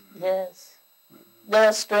 Mm-hmm. Yes. Mm-hmm.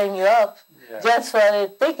 They'll string you up just for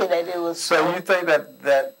thinking that it was. So you think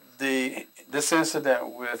that this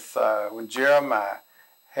incident with Jeremiah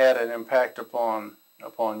had an impact upon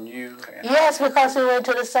you? Yes, because we went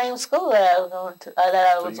to the same school that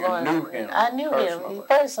I was going to. Knew him. I knew him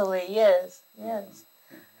personally. Yes, yes.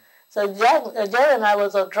 Mm-hmm. So Jeremiah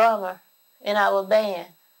was a drummer in our band,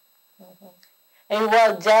 mm-hmm. and he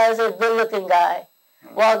was a jazzy, good-looking guy.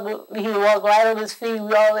 He would walk right on his feet.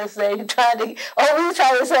 We always say he's trying to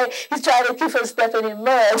keep from stepping in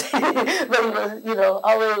mud. But he was,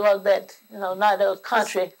 always walked that, not a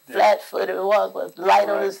country flat-footed walk, but light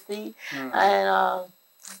on his feet. And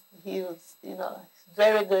he was,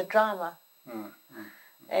 very good drummer.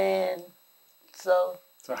 And so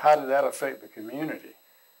how did that affect the community?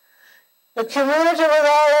 The community was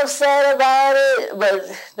all upset about it, but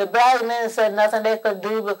the black men said nothing they could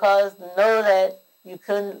do because know that you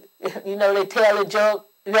couldn't, they tell a joke.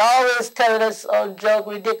 They always tell us a joke,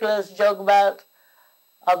 ridiculous joke about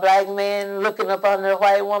a black man looking up on a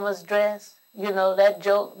white woman's dress. That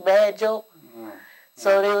joke, bad joke.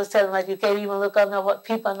 So they was telling like you can't even look on the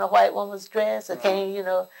peep on the white woman's dress, or can't,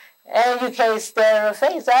 and you can't stare at her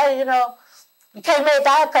face. You can't make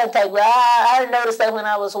eye contact. But I noticed that when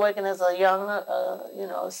I was working as a young,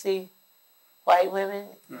 see white women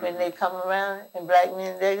when they come around and black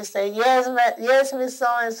men, they just say, yes, Miss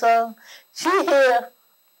So-and-so, she here,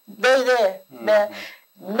 they there.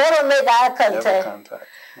 Never make eye contact. Never contact.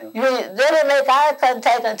 You never make eye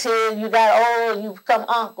contact until you got old and you become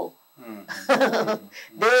uncle. Then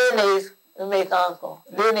they make uncle.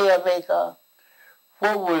 Then they'll make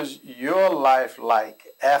What was your life like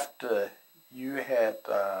after you had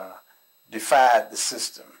defied the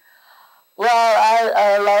system? Well,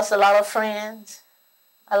 I lost a lot of friends.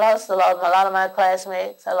 I lost a lot of my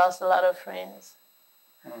classmates. I lost a lot of friends.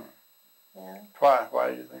 Yeah. Why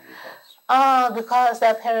do you think you lost? Because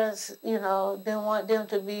their parents, didn't want them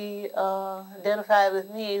to be identified with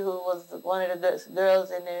me, who was one of the girls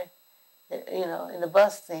in there, in the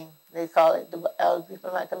bus thing. They call it, the elder people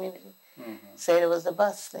in my community said it was the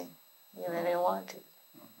bus thing. They didn't want it.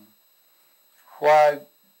 Why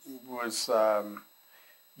was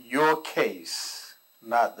your case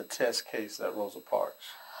not the test case at Rosa Parks?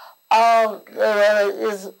 I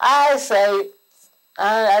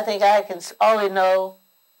think I can only know,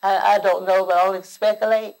 I don't know, but only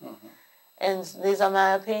speculate. And these are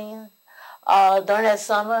my opinions. During that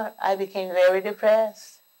summer, I became very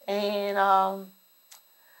depressed. And I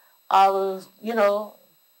was,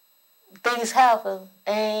 things happened.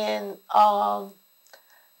 And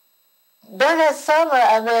during that summer,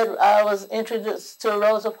 I was introduced to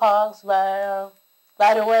Rosa Parks by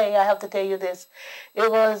the way, I have to tell you this. It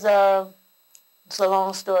was, it's a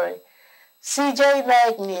long story. C.J.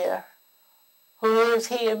 Magnier, who lives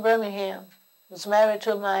here in Birmingham, was married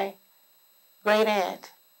to my great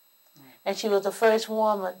aunt. And she was the first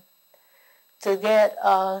woman to get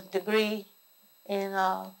a degree in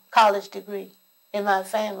college degree in my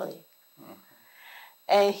family.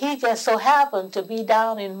 And he just so happened to be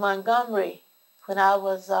down in Montgomery when I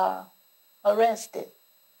was arrested.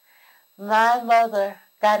 My mother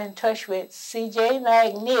got in touch with C.J.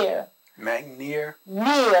 Magnier. Magnier?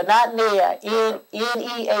 Near, not near.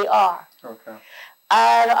 N-E-A-R. Okay.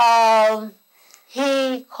 And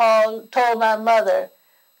he told my mother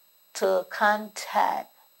to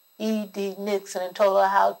contact E.D. Nixon and told her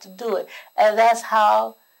how to do it. And that's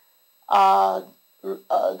how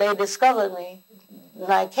they discovered me,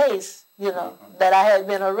 my case, that I had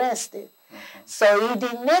been arrested. So E.D.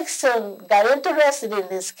 Nixon got interested in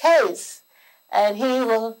this case, and he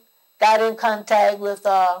got in contact with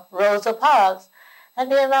Rosa Parks. And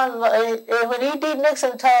then when E.D.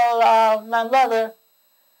 Nixon told my mother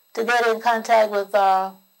to get in contact with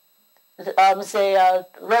Rosa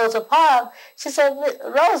Parks, she said,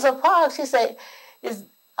 Rosa Parks, she said,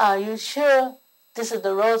 are you sure this is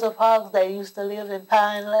the Rosa Parks that used to live in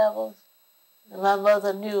Pine Levels? And my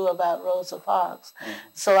mother knew about Rosa Parks.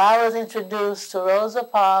 So I was introduced to Rosa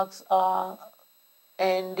Parks,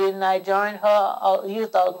 and then I joined her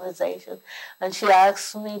youth organization. And she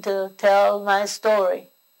asked me to tell my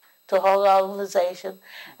story to her organization.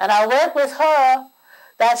 And I worked with her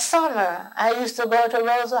that summer. I used to go to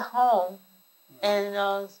Rosa's home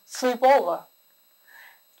and sleep over.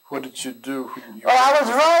 What did you do? I was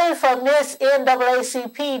running for Miss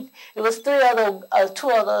NAACP. It was two other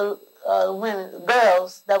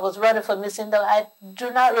girls that was running for Miss NAACP. I do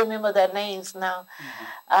not remember their names now.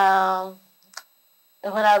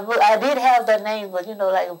 When I did have their names, but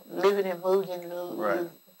like living in moving. Right.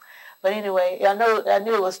 But anyway, I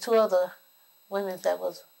knew it was two other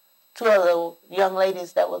young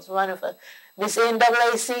ladies that was running for Miss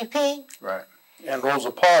NAACP. Right. And Rosa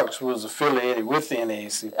Parks was affiliated with the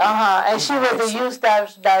NAACP. And she was the youth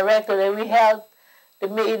director, and we held the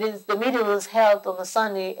meeting was held on a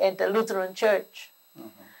Sunday at the Lutheran Church.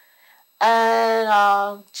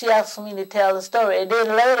 And she asked me to tell the story. And then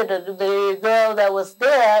later, the girl that was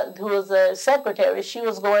there, who was a secretary, she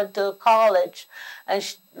was going to college. And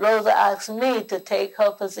Rosa asked me to take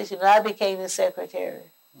her position. And I became the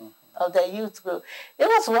secretary of that youth group. It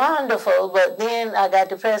was wonderful, but then I got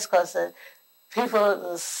depressed because people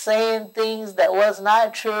were saying things that was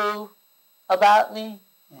not true about me.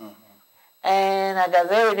 And I got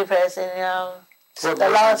very depressed. And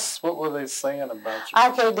what were they saying about you?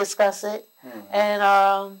 I can't discuss it. And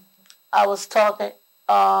I was talking.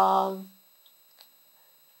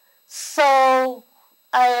 So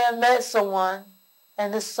I met someone,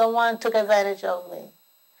 and this someone took advantage of me,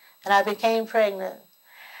 and I became pregnant.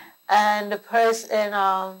 And the person,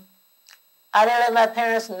 I didn't let my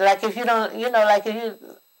parents, like if you don't, like if you,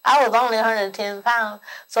 I was only 110 pounds,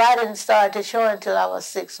 so I didn't start to show until I was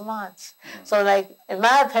 6 months. So like in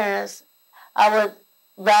my parents, by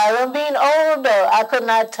them being older, I could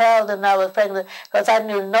not tell them I was pregnant because I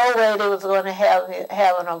knew no way they was going to have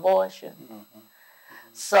an abortion.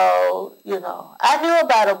 So, I knew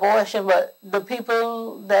about abortion, but the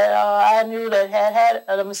people that I knew that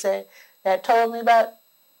that told me about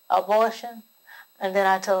abortion, and then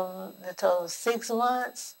I told them 6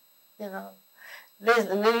 months, they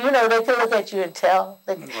can look at you and tell.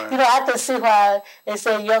 I can see why they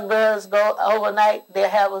say young girls go overnight. They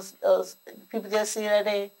have people just see that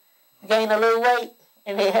they gain a little weight,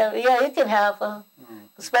 and they have it can happen,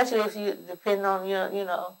 especially if you depend on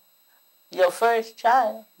your first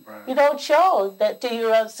child. Right. You don't show that till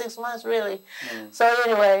you're around 6 months, really. So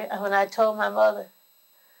anyway, when I told my mother,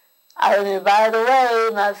 by the way,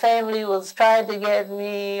 my family was trying to get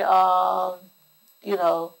me,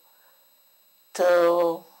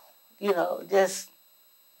 to, just,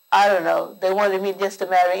 I don't know, they wanted me just to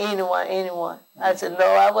marry anyone. I said, no,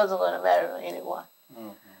 I wasn't going to marry anyone.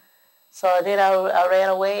 So then I ran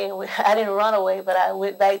away. I didn't run away, but I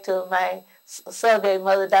went back to my surrogate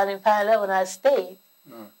mother down in Pine Level, and I stayed.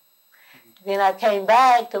 Then I came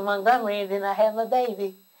back to Montgomery, and then I had my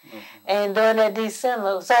baby. And during that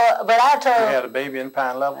December, but I told her. You had a baby in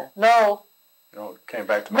Pine Level? No. You came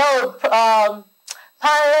back to Montgomery? No,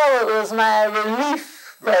 Pine Level was my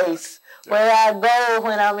relief place where I go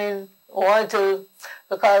when I'm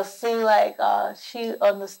because it seemed like she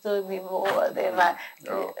understood me more than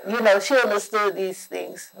she understood these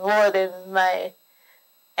things more than my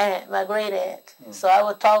aunt, my great aunt. So I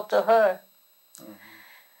would talk to her.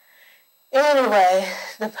 Anyway,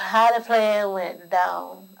 how the plan went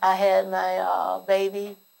down. I had my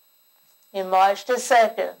baby in March the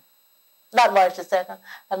 2nd. Not March the 2nd.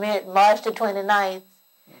 I mean March the 29th,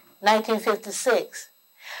 1956.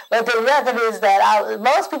 But the record is that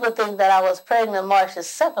most people think that I was pregnant March the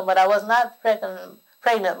 2nd, but I was not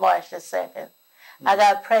pregnant March the 2nd. I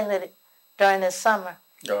got pregnant during the summer.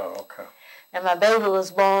 Oh, okay. And my baby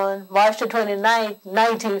was born March the 29th,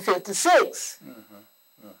 1956.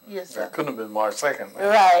 Yes, that couldn't have been March 2nd. Man.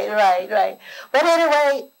 Right. But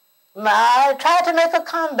anyway, I tried to make a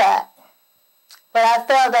comeback, but I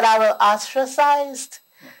felt that I was ostracized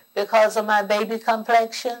because of my baby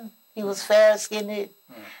complexion. He was fair-skinned.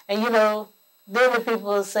 And, then the people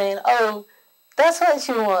were saying, oh, that's what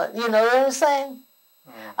you want. You know what I'm saying?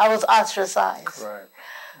 I was ostracized. Right.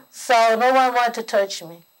 So no one wanted to touch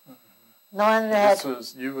me. No one had...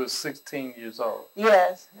 You were 16 years old.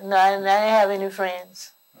 Yes. No, I didn't have any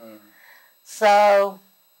friends. So,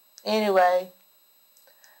 anyway,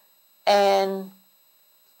 and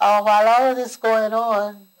while all of this going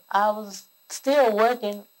on, I was still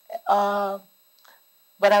working, but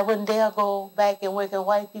I wouldn't dare go back and work in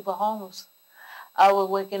white people homes. I would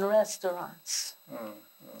work in restaurants,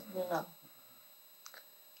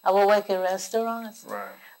 I would work in restaurants. Right.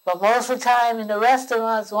 But most of the time in the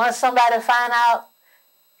restaurants, once somebody find out,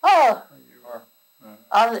 the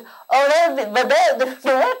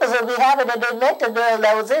workers would be happy that they met the girl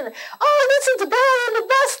that was in it. Oh, this is the girl in the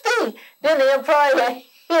bus thing. Then the employer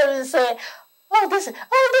hear me say, this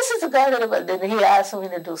is the girl in the bus. Then he asked me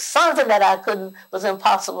to do something that was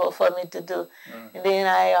impossible for me to do. And then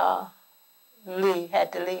I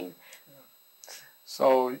had to leave.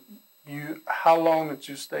 So how long did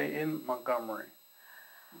you stay in Montgomery?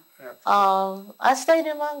 I stayed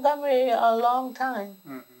in Montgomery a long time.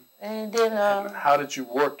 And then... and how did you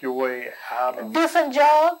work your way out of... Different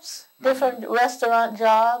jobs, different restaurant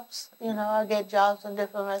jobs. I get jobs in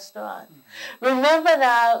different restaurants. Remember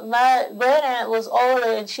now, my great aunt was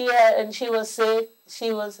older and she was sick.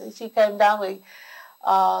 She came down with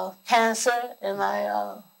cancer, and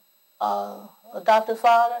my adopted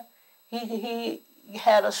father, he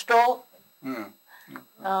had a stroke.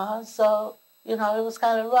 So, it was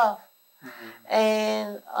kind of rough.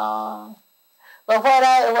 And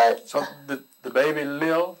So the baby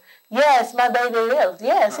lived? Yes, my baby lived.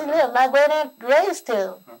 Yes, he lived. My great aunt raised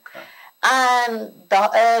him. Okay. And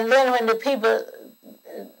then when the people,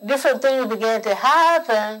 different things began to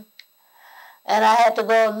happen, and I had to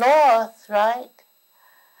go north, right,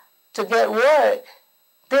 to get work,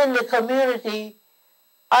 then the community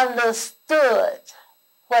understood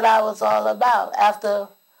what I was all about after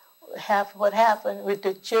what happened with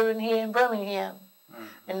the children here in Birmingham.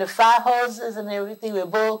 And the fire hoses and everything with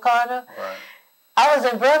Bull Corner. Right. I was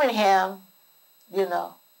in Birmingham, you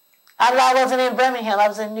know. I wasn't in Birmingham, I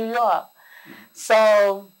was in New York.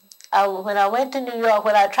 So when I went to New York,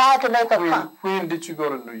 when I tried to make When did you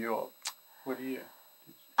go to New York? What year?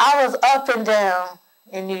 I was up and down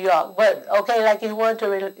in New York. But, okay, like you want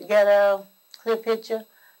to get a clear picture?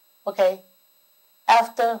 Okay.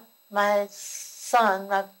 After my son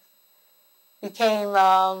became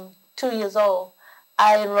 2 years old,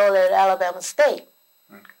 I enrolled at Alabama State.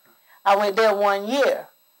 Okay. I went there 1 year.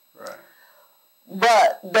 Right.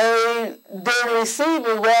 But they didn't receive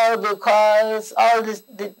me well because all the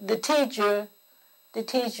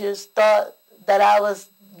teachers thought that I was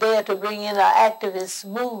there to bring in an activist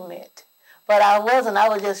movement. But I wasn't. I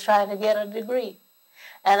was just trying to get a degree.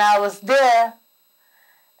 And I was there,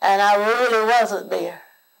 and I really wasn't there.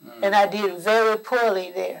 And I did very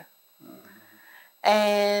poorly there.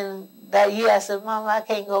 And that year I said, Mama, I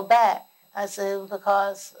can't go back. I said,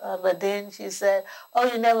 because, but then she said, oh,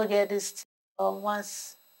 you never get this,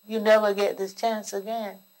 you never get this chance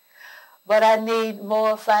again. But I need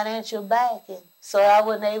more financial backing, so I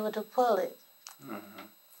wasn't able to pull it.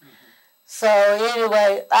 So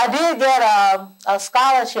anyway, I did get a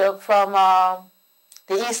scholarship from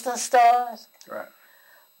the Eastern Stars. Right.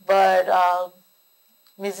 But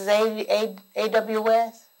Mrs. A.W.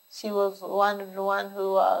 West, she was the one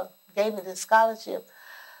who gave me the scholarship.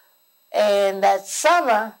 And that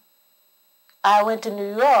summer, I went to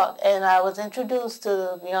New York, and I was introduced to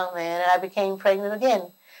the young man, and I became pregnant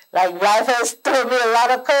again. Like, life has thrown me a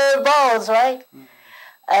lot of curveballs, right?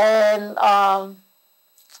 And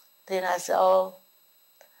then I said,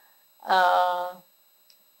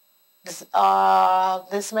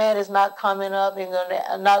 this man is not coming up and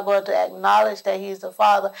not going to acknowledge that he's the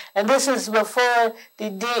father. And this is before the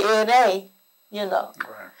DNA, you know.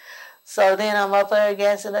 Right. So then I'm up there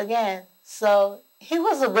against it again. So he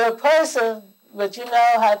was a good person, but you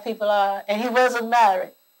know how people are. And he wasn't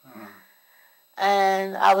married.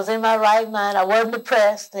 And I was in my right mind. I wasn't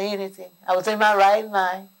depressed or anything. I was in my right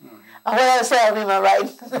mind. When I say I'm in my right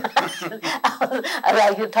mind, I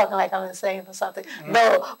like you're talking like I'm insane or something.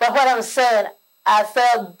 No, but what I'm saying, I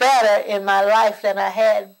felt better in my life than I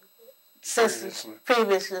had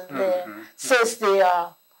previously there, since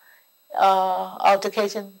the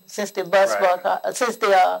altercation, since the bus since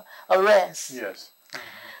the arrest. Yes.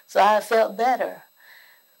 So I felt better.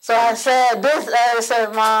 So I said,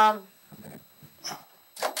 Mom,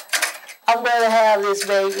 I'm going to have this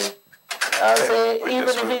baby. I said,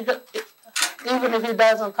 even if he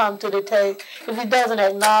doesn't come to the table, if he doesn't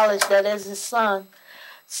acknowledge that as his son.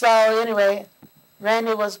 So anyway,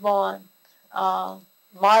 Randy was born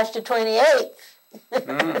March the 28th,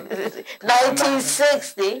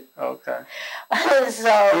 1960. Okay.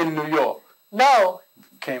 So in New York? No.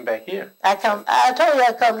 Came back here? I told you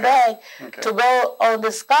I come back to go on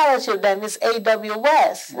the scholarship that Miss A.W.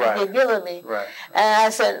 West had given me. Right. And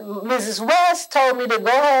I said, Mrs. West told me to go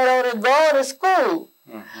ahead on and go to school.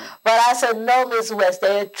 But I said, no, Miss West,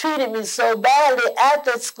 they had treated me so badly at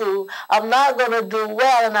the school, I'm not going to do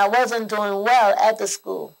well, and I wasn't doing well at the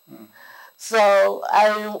school. So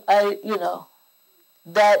I you know,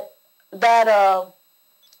 the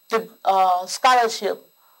scholarship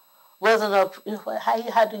wasn't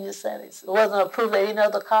how do you say this? It wasn't approved at any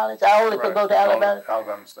other college. I only could go to Alabama.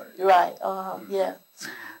 Alabama State. Right. Yeah.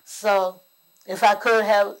 So if I could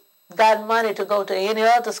have gotten money to go to any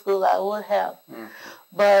other school, I would have.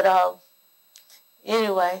 But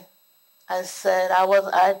anyway, I said I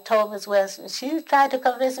told Miss West, and she tried to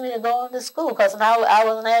convince me to go on to school because I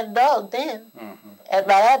wasn't an adult then. And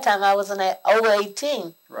by that time I was over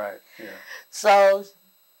 18. Right. Yeah. So,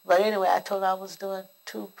 but anyway, I told her I was doing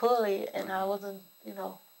too poorly, and I wasn't, you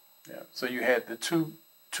know. Yeah. So you had the two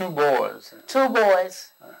boys. Two boys.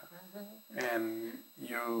 And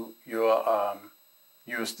you were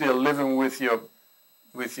still living with your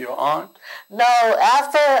aunt? No.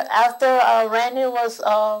 After Randy was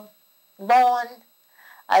born,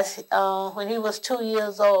 when he was 2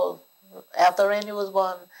 years old, after Randy was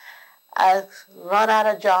born, I run out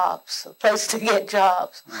of jobs, a place to get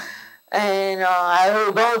jobs. And I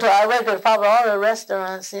would go to, I worked at probably all the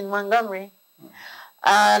restaurants in Montgomery.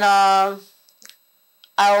 And I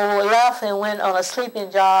left and went on a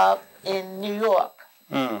sleeping job in New York.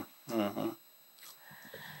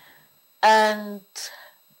 And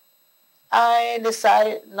I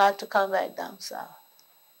decided not to come back down south.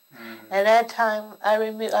 At that time, I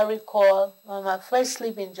recall on my first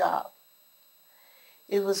sleeping job,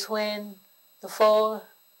 it was when the 4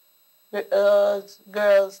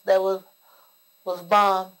 girls that was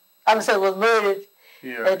bombed, was murdered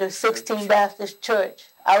at the 16th Baptist Church.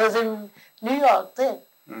 I was in New York then.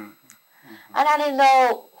 And I didn't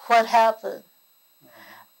know what happened.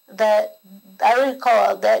 That I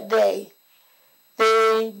recall that day,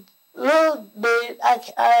 I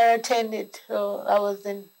attended, I was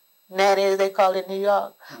in nanny, they call it, New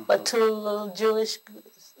York, but 2 little Jewish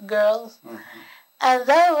girls. And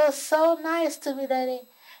they were so nice to me that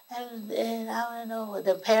and I don't know,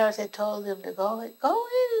 the parents had told them to go in.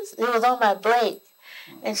 It was on my break.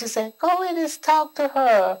 And she said, go in and talk to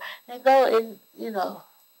her. And go in, you know.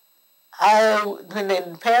 When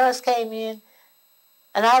the parents came in,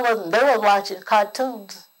 and they were watching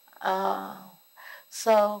cartoons.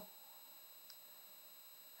 So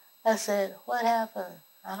I said, what happened?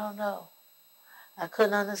 I don't know. I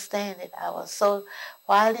couldn't understand it. I was so,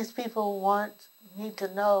 why these people want me to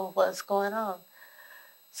know what's going on?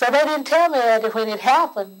 So they didn't tell me that when it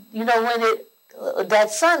happened, you know,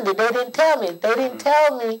 that Sunday, they didn't tell me. They didn't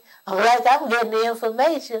tell me. I'm like, I'm getting the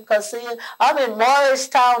information because, see, I'm in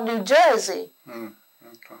Morristown, New Jersey.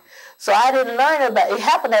 Okay. So I didn't learn about it. It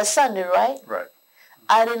happened that Sunday, right? Right.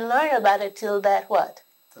 I didn't learn about it till that what?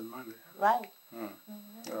 Till Monday. Right. Oh,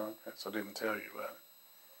 okay. So they didn't tell you about it.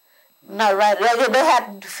 Not right. They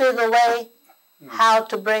had to figure a way how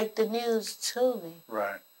to break the news to me.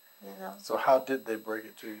 Right. You know. So how did they break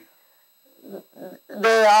it to you?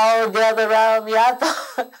 They all gathered around me. I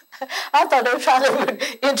thought they were trying to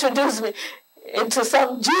introduce me into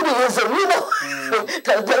some Judaism, you know,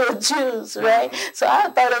 because they were Jews, right? So I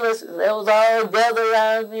thought it was all gathered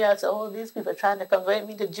around me. I said, oh, these people are trying to convert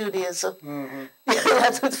me to Judaism.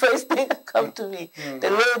 That's the first thing that come to me.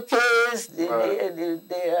 The little kids, the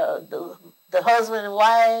husband and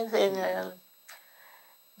wife, and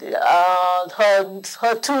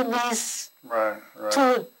her 2 nieces. Right.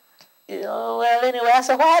 2, you know, well, anyway, I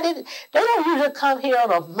said, they don't usually come here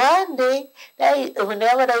on a Monday.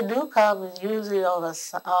 Whenever they do come, it's usually on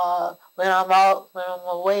when I'm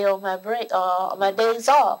away on my break, on my days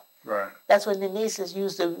off. Right. That's when the nieces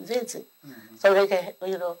used to visit. So they can,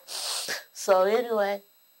 you know. So anyway,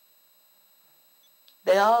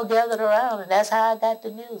 they all gathered around, and that's how I got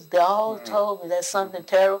the news. They all told me that something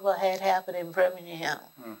terrible had happened in Birmingham.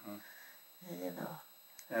 You know.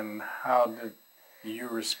 And how did you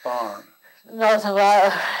respond? No, so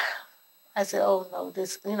I said, oh no,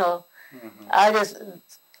 this, you know, I just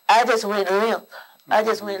went limp. I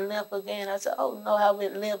just went limp again. I said, oh no, I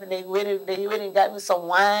went limp, and they went and got me some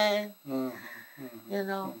wine. You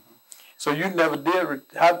know. So you never did.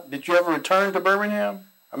 Did you ever return to Birmingham?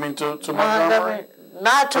 I mean, to Montgomery?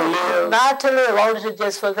 Not to live, only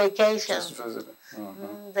just for vacation. Just visiting.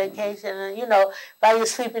 Vacation, and you know, while you're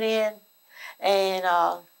sleeping in, and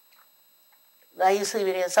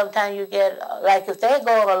sometimes you get, like if they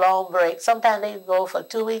go on a long break, sometimes they go for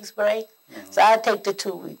 2 weeks break. So I take the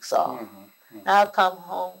 2 weeks off. I'll come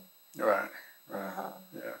home. Right.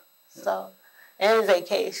 Yeah. So, and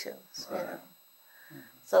vacations, you know.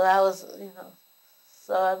 So I was, you know,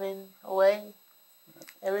 so I've been away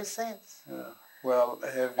ever since. Yeah. Well,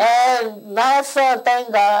 and my son,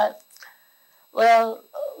 thank God, well,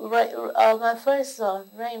 my first son,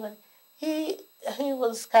 Raymond, he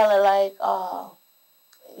was kind of like,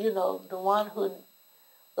 you know, the one who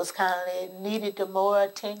was kind of needed the more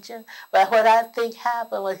attention. But what I think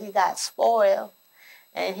happened was he got spoiled,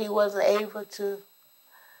 and he wasn't able to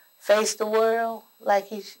face the world like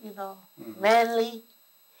he's, you know, manly.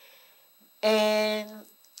 And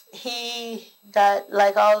he got,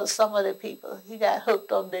 like some other people, he got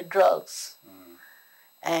hooked on the drugs.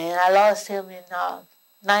 And I lost him in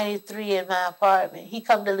 93 in my apartment. He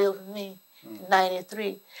come to live with me in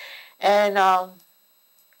 93. And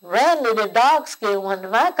Randy, the dark-skinned one,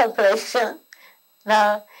 my complexion,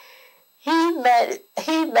 now, he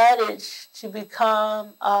managed to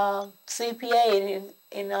become CPA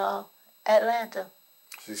in Atlanta.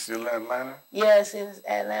 Is he still in Atlanta? Yes, in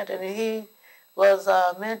Atlanta. And he was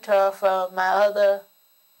a mentor for my other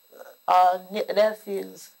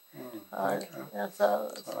nephews. Okay.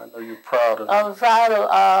 So I know you're proud of him. I'm proud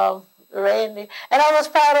of Randy. And I was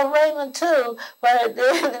proud of Raymond, too. But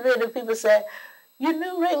then the people said, you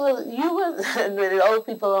knew Raymond, you was, the old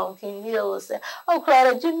people on King Hill would say, oh,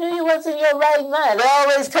 Claudette, you knew you wasn't in your right mind. They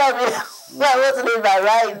always tell me I wasn't in my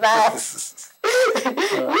right mind. You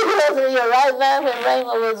wasn't in your right mind when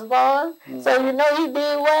Raymond was born, so you know he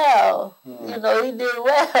did well. You know, he did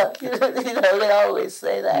well. You know, they always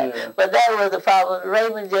say that. Yeah. But that was the problem.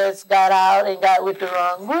 Raymond just got out and got with the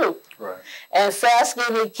wrong group. Right. And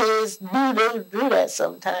fast-skinny kids do that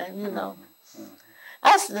sometimes, you know.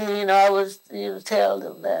 I was, tell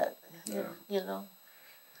them that, you know.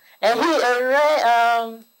 And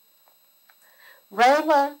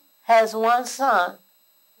Raymond has one son.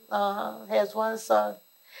 Has one son.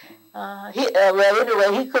 He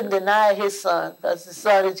couldn't deny his son because his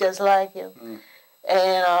son is just like him.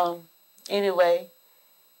 And anyway,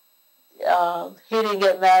 he didn't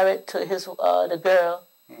get married to the girl.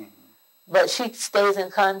 But she stays in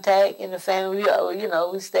contact in the family.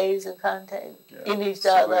 We stays in contact in each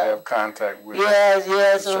other. We have contact with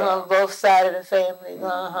yes, on both sides of the family.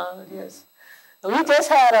 Yes. We just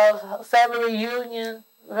had a family reunion.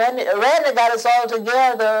 Randy got us all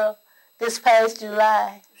together this past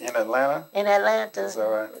July. In Atlanta? In Atlanta. Is that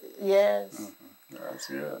right? Yes. That's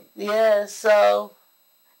good. Yes, so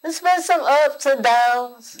there's been some ups and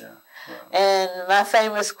downs. Yeah. And my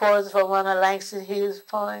famous quote from one of Langston Hughes'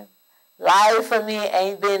 poems, life for me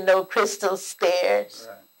ain't been no crystal stairs.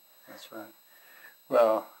 Right. That's right.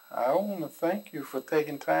 Well, I want to thank you for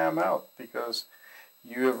taking time out because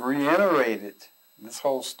you have reiterated this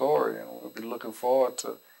whole story, and we'll be looking forward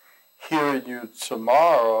to hearing you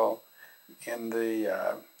tomorrow in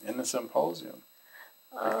the symposium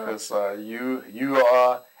because you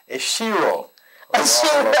are a shiro.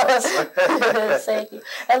 Thank you.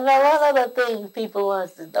 And now another thing people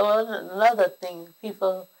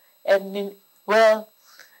and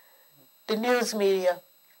the news media.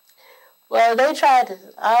 Well, they tried to,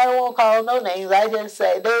 I won't call no names, I just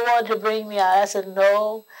say, they wanted to bring me out. I said,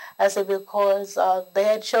 no. I said, because they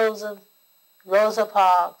had chosen Rosa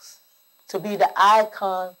Parks to be the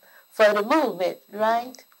icon for the movement,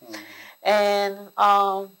 right? And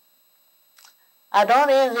I don't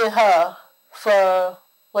envy her for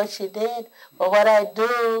what she did, but what I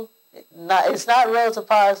do, it's not Rosa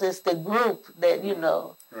Parks, it's the group that,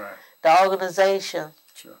 the organization,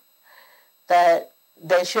 that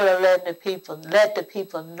they should have let the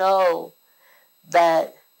people know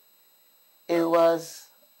that it was,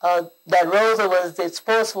 that Rosa was the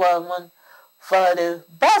spokeswoman for the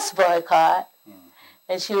bus boycott,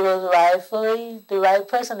 and she was rightfully the right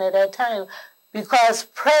person at that time, because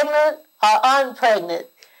pregnant or unpregnant,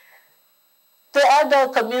 the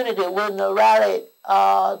adult community wouldn't have rallied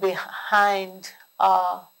behind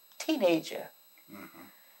a teenager.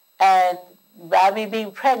 And by me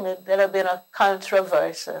being pregnant, that would have been a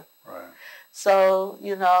controversy. Right. So,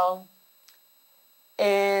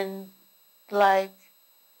 and they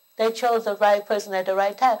chose the right person at the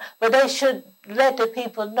right time. But they should let the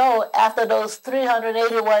people know after those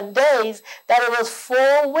 381 days that it was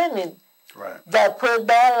 4 women that put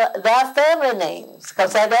their family names.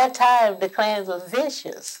 Because at that time, the Klans was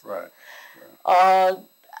vicious. Right. On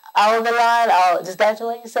the line, is that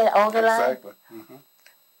what you say? On the line? Exactly.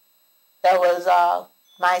 There was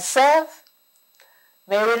myself,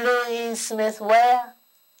 Mary Louise Smith-Ware,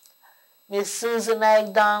 Miss Susan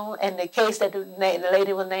McDonald, and the case that the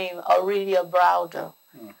lady was named Aurelia Browder.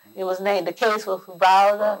 It was named, the case was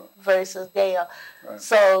Browder versus Gale. Right.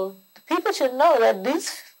 So people should know that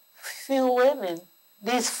these 4 women,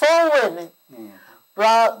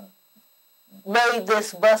 made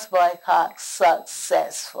this bus boycott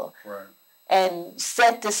successful. Right. And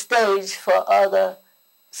set the stage for other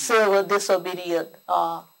civil disobedient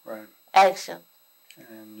action.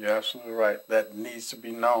 And you're absolutely right. That needs to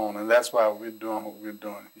be known, and that's why we're doing what we're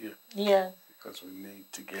doing here. Yeah. Because we need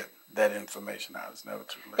to get that information out. It's never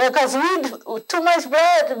too late. Because too much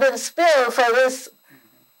blood has been spilled for this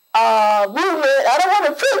movement. I don't want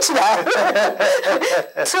to preach now.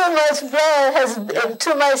 Too much blood and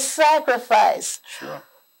too much sacrifice. Sure.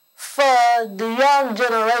 For the young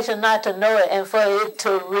generation not to know it and for it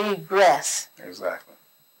to regress. Exactly.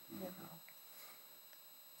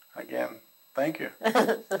 Again, thank you.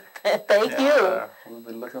 Thank you. We'll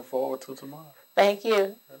be looking forward to tomorrow. Thank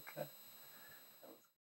you. Okay.